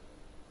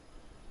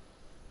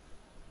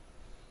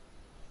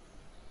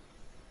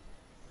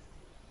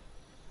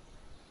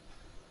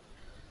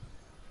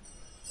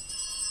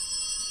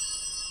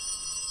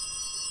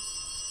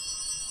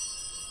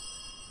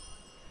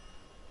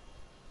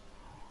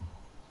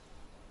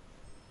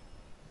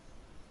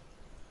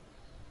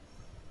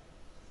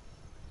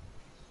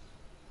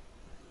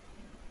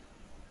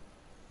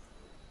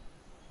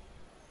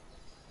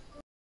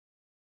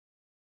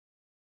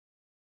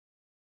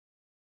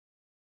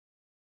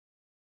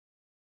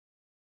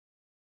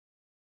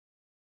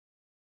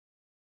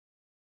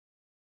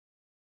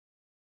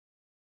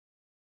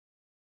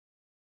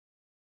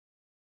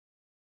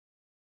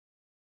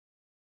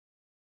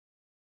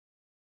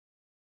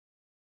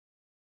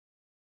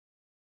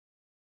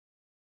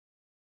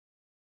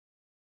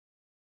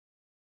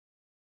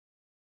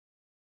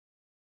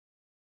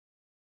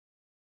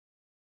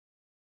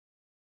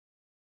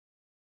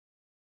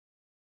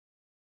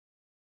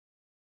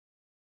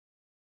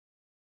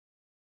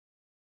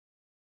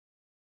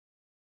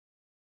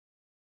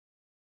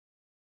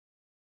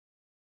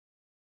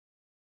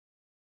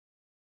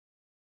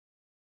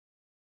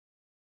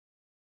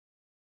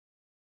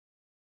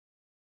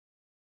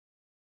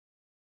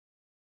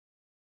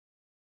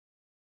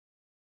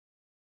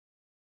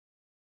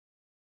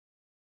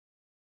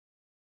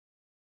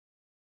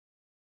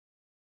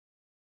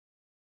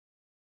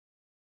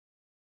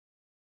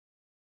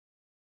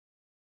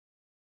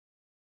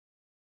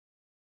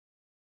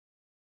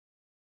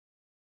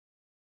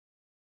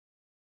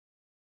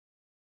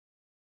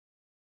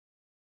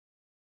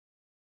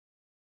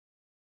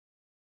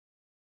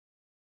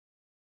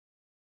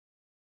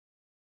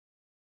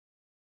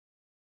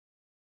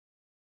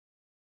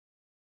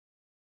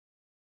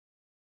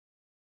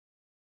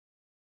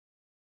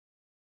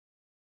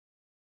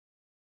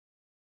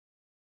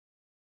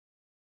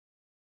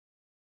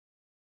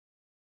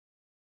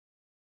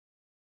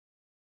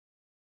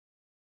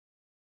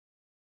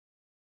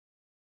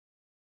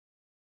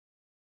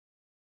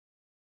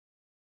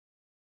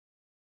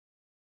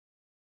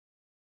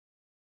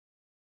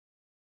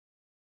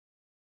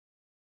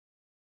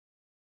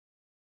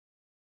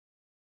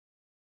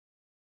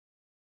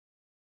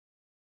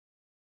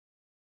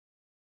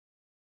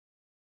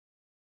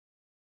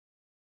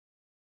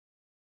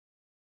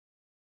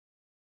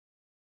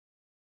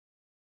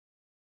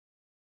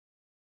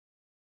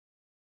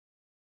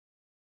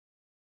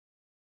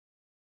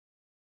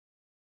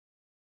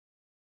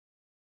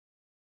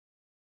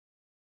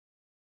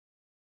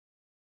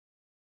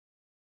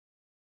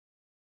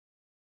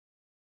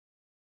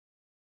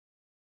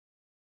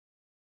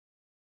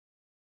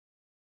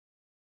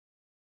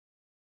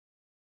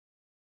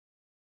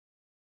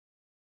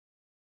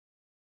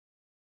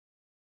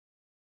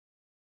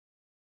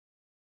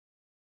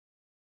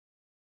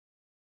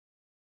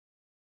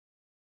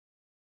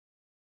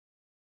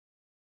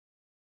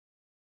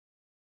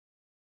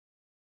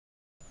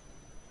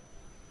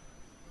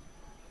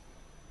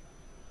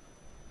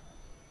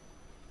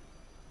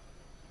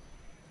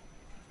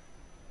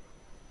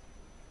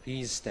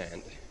 Please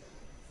stand.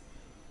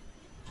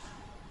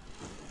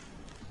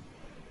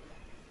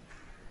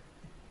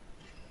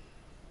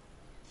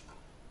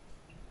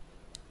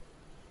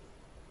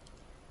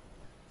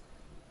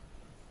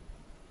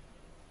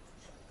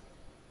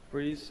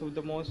 Praise of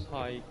the Most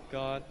High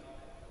God.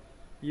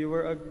 You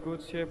are a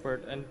good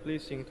shepherd and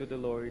pleasing to the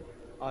Lord.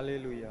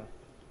 Alleluia.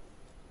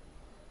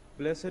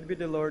 Blessed be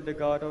the Lord, the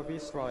God of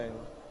Israel.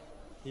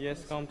 He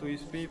has come to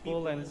his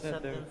people and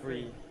set them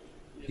free.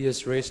 He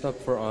has raised up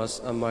for us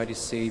a mighty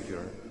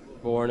Savior,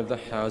 born of the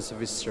house of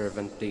his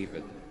servant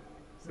David.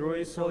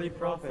 Through his holy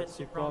prophets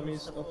he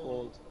promised of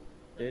old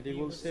that he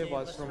will save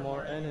us from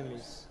our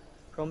enemies,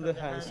 from the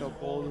hands of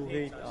all who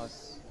hate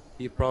us.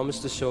 He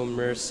promised to show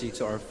mercy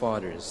to our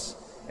fathers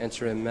and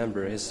to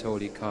remember his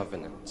holy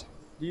covenant.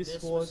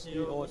 This was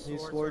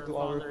his word to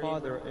our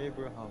father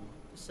Abraham,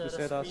 to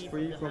set us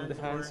free from the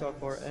hands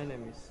of our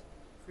enemies,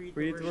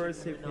 free to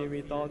worship him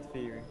without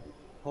fear,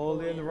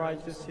 holy and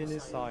righteous in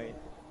his sight,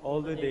 all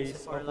the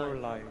days of our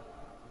life.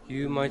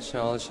 You, my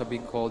child, shall be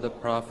called the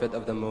prophet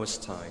of the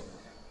Most High,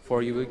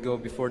 for you will go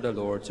before the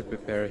Lord to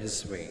prepare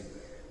his way,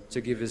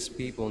 to give his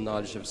people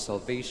knowledge of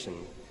salvation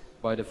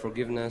by the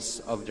forgiveness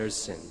of their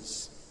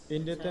sins.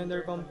 In the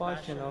tender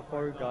compassion of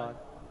our God,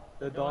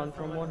 the dawn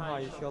from on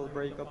high shall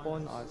break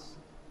upon us,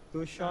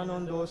 to shine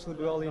on those who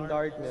dwell in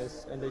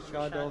darkness and the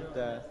shadow of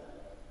death,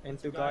 and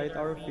to guide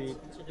our feet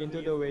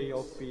into the way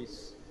of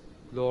peace.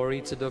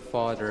 Glory to the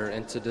Father,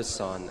 and to the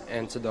Son,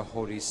 and to the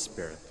Holy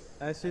Spirit.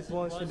 As it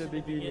was in the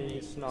beginning,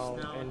 is now,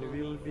 and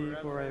will be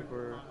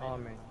forever.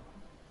 Amen.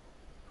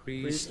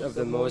 Priest of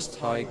the Most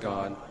High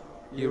God,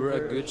 you were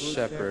a good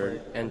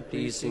shepherd and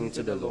pleasing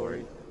to the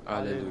Lord.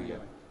 Alleluia.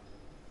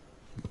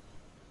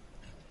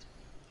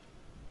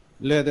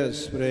 Let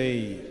us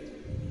pray.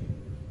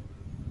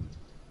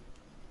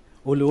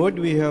 O Lord,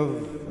 we have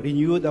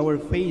renewed our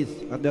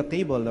faith at the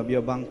table of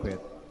your banquet.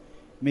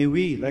 May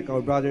we, like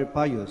our brother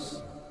Pius,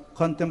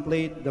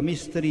 contemplate the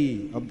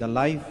mystery of the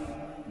life,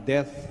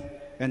 death,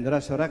 and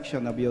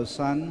resurrection of your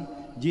Son,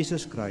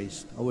 Jesus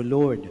Christ, our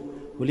Lord,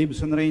 who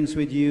lives and reigns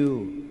with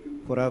you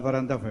forever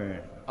and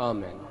ever.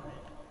 Amen.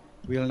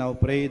 We'll now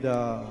pray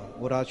the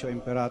Oratio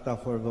Imperata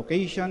for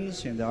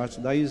vocations in the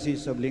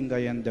Archdiocese of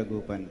Lingay and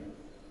Dagupan.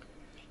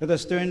 Let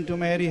us turn to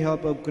Mary,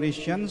 help of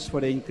Christians, for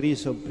the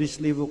increase of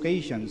priestly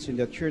vocations in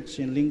the Church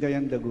in Lingay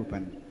and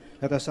Dagupan.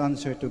 Let us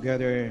answer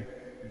together,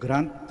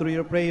 grant through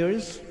your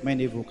prayers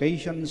many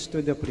vocations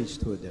to the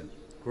priesthood.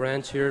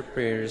 Grant your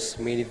prayers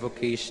many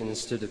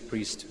vocations to the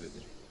priesthood.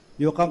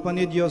 You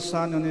accompanied your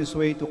Son on his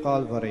way to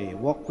Calvary.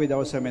 Walk with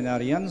our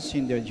seminarians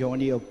in their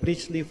journey of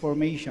priestly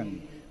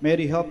formation.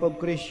 Mary, help of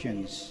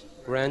Christians.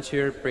 Grant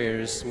your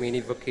prayers many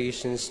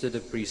vocations to the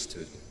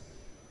priesthood.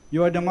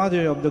 You are the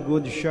mother of the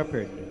Good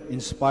Shepherd.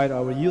 Inspire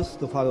our youth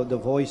to follow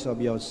the voice of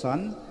your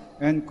Son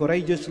and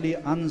courageously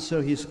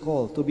answer his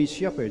call to be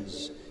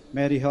shepherds.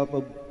 Mary, help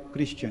of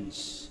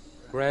Christians.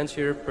 Grant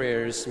your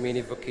prayers many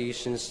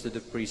vocations to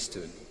the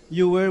priesthood.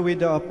 You were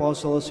with the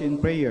apostles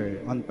in prayer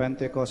on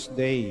Pentecost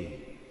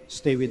Day.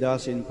 Stay with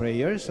us in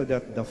prayer so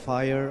that the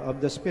fire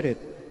of the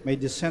Spirit may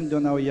descend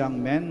on our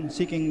young men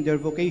seeking their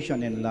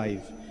vocation in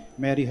life.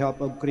 Mary,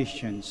 help of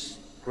Christians.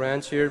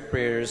 Grant your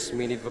prayers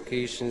many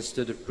vocations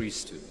to the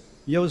priesthood.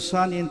 Your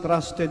Son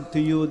entrusted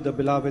to you the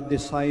beloved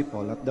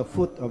disciple at the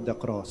foot of the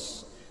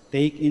cross.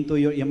 Take into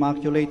your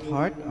immaculate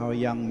heart our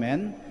young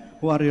men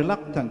who are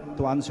reluctant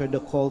to answer the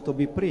call to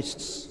be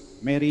priests.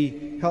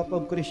 Mary, help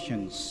of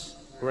Christians.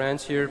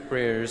 Grant your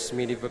prayers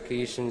many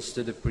vocations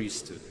to the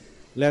priesthood.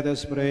 Let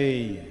us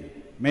pray.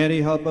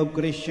 Mary, help of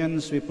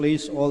Christians, we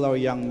place all our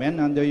young men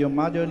under your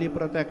motherly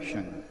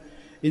protection.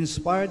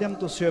 Inspire them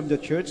to serve the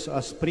Church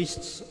as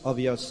priests of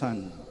your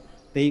Son.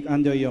 Take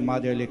under your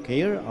motherly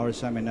care our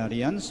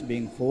seminarians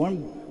being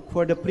formed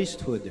for the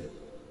priesthood.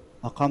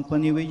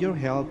 Accompany with your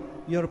help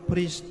your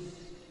priest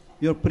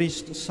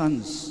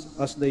sons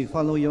as they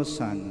follow your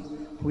Son,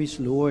 who is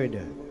Lord,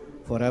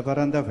 forever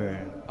and ever.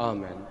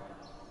 Amen.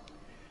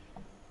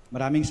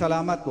 Maraming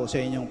salamat po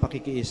sa inyong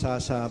pakikiisa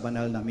sa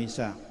banal na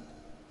misa.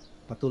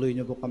 Patuloy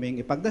niyo po kaming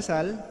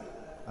ipagdasal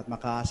at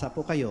makaasa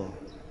po kayo.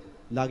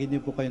 Lagi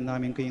niyo po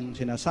namin kayong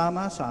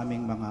sinasama sa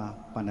aming mga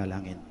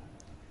panalangin.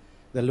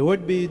 The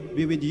Lord be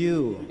with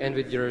you. And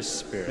with your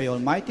spirit. May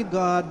Almighty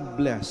God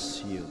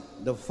bless you,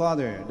 the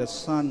Father, the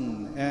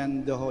Son,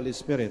 and the Holy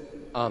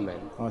Spirit. Amen.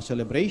 Our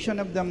celebration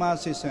of the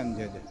Mass is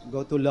ended.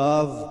 Go to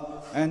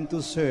love and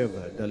to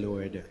serve the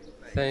Lord.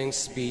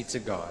 Thanks be to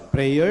God.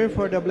 Prayer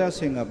for the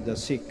blessing of the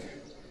sick.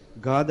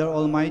 God, our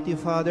Almighty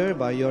Father,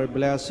 by your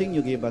blessing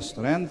you give us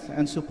strength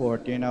and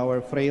support in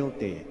our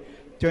frailty.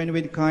 Turn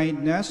with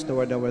kindness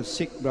toward our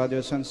sick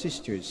brothers and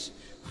sisters,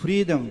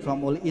 free them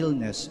from all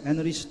illness, and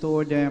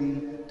restore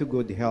them to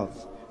good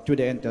health, through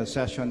the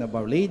intercession of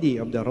Our Lady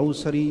of the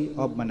Rosary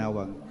of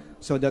Manaoag,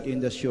 so that in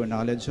the sure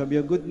knowledge of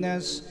your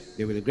goodness,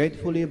 they will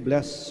gratefully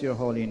bless your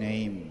holy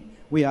name.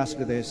 We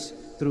ask this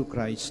through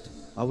Christ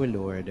our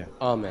Lord.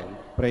 Amen.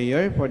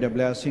 Prayer for the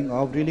blessing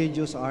of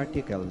religious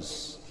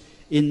articles.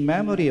 In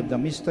memory of the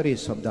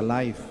mysteries of the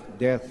life,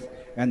 death,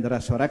 and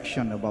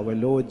resurrection of our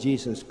Lord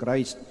Jesus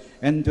Christ,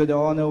 and to the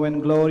honor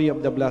and glory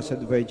of the Blessed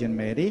Virgin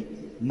Mary,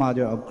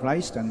 Mother of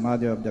Christ and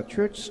Mother of the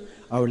Church,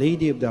 Our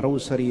Lady of the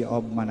Rosary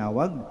of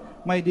Manaoag,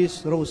 may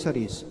these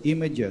rosaries,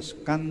 images,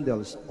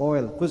 candles,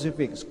 oil,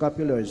 crucifix,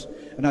 scapulars,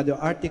 and other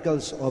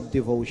articles of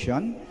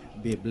devotion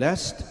be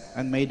blessed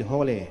and made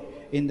holy.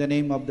 In the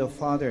name of the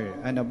Father,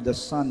 and of the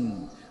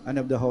Son, and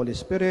of the Holy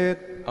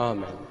Spirit.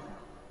 Amen.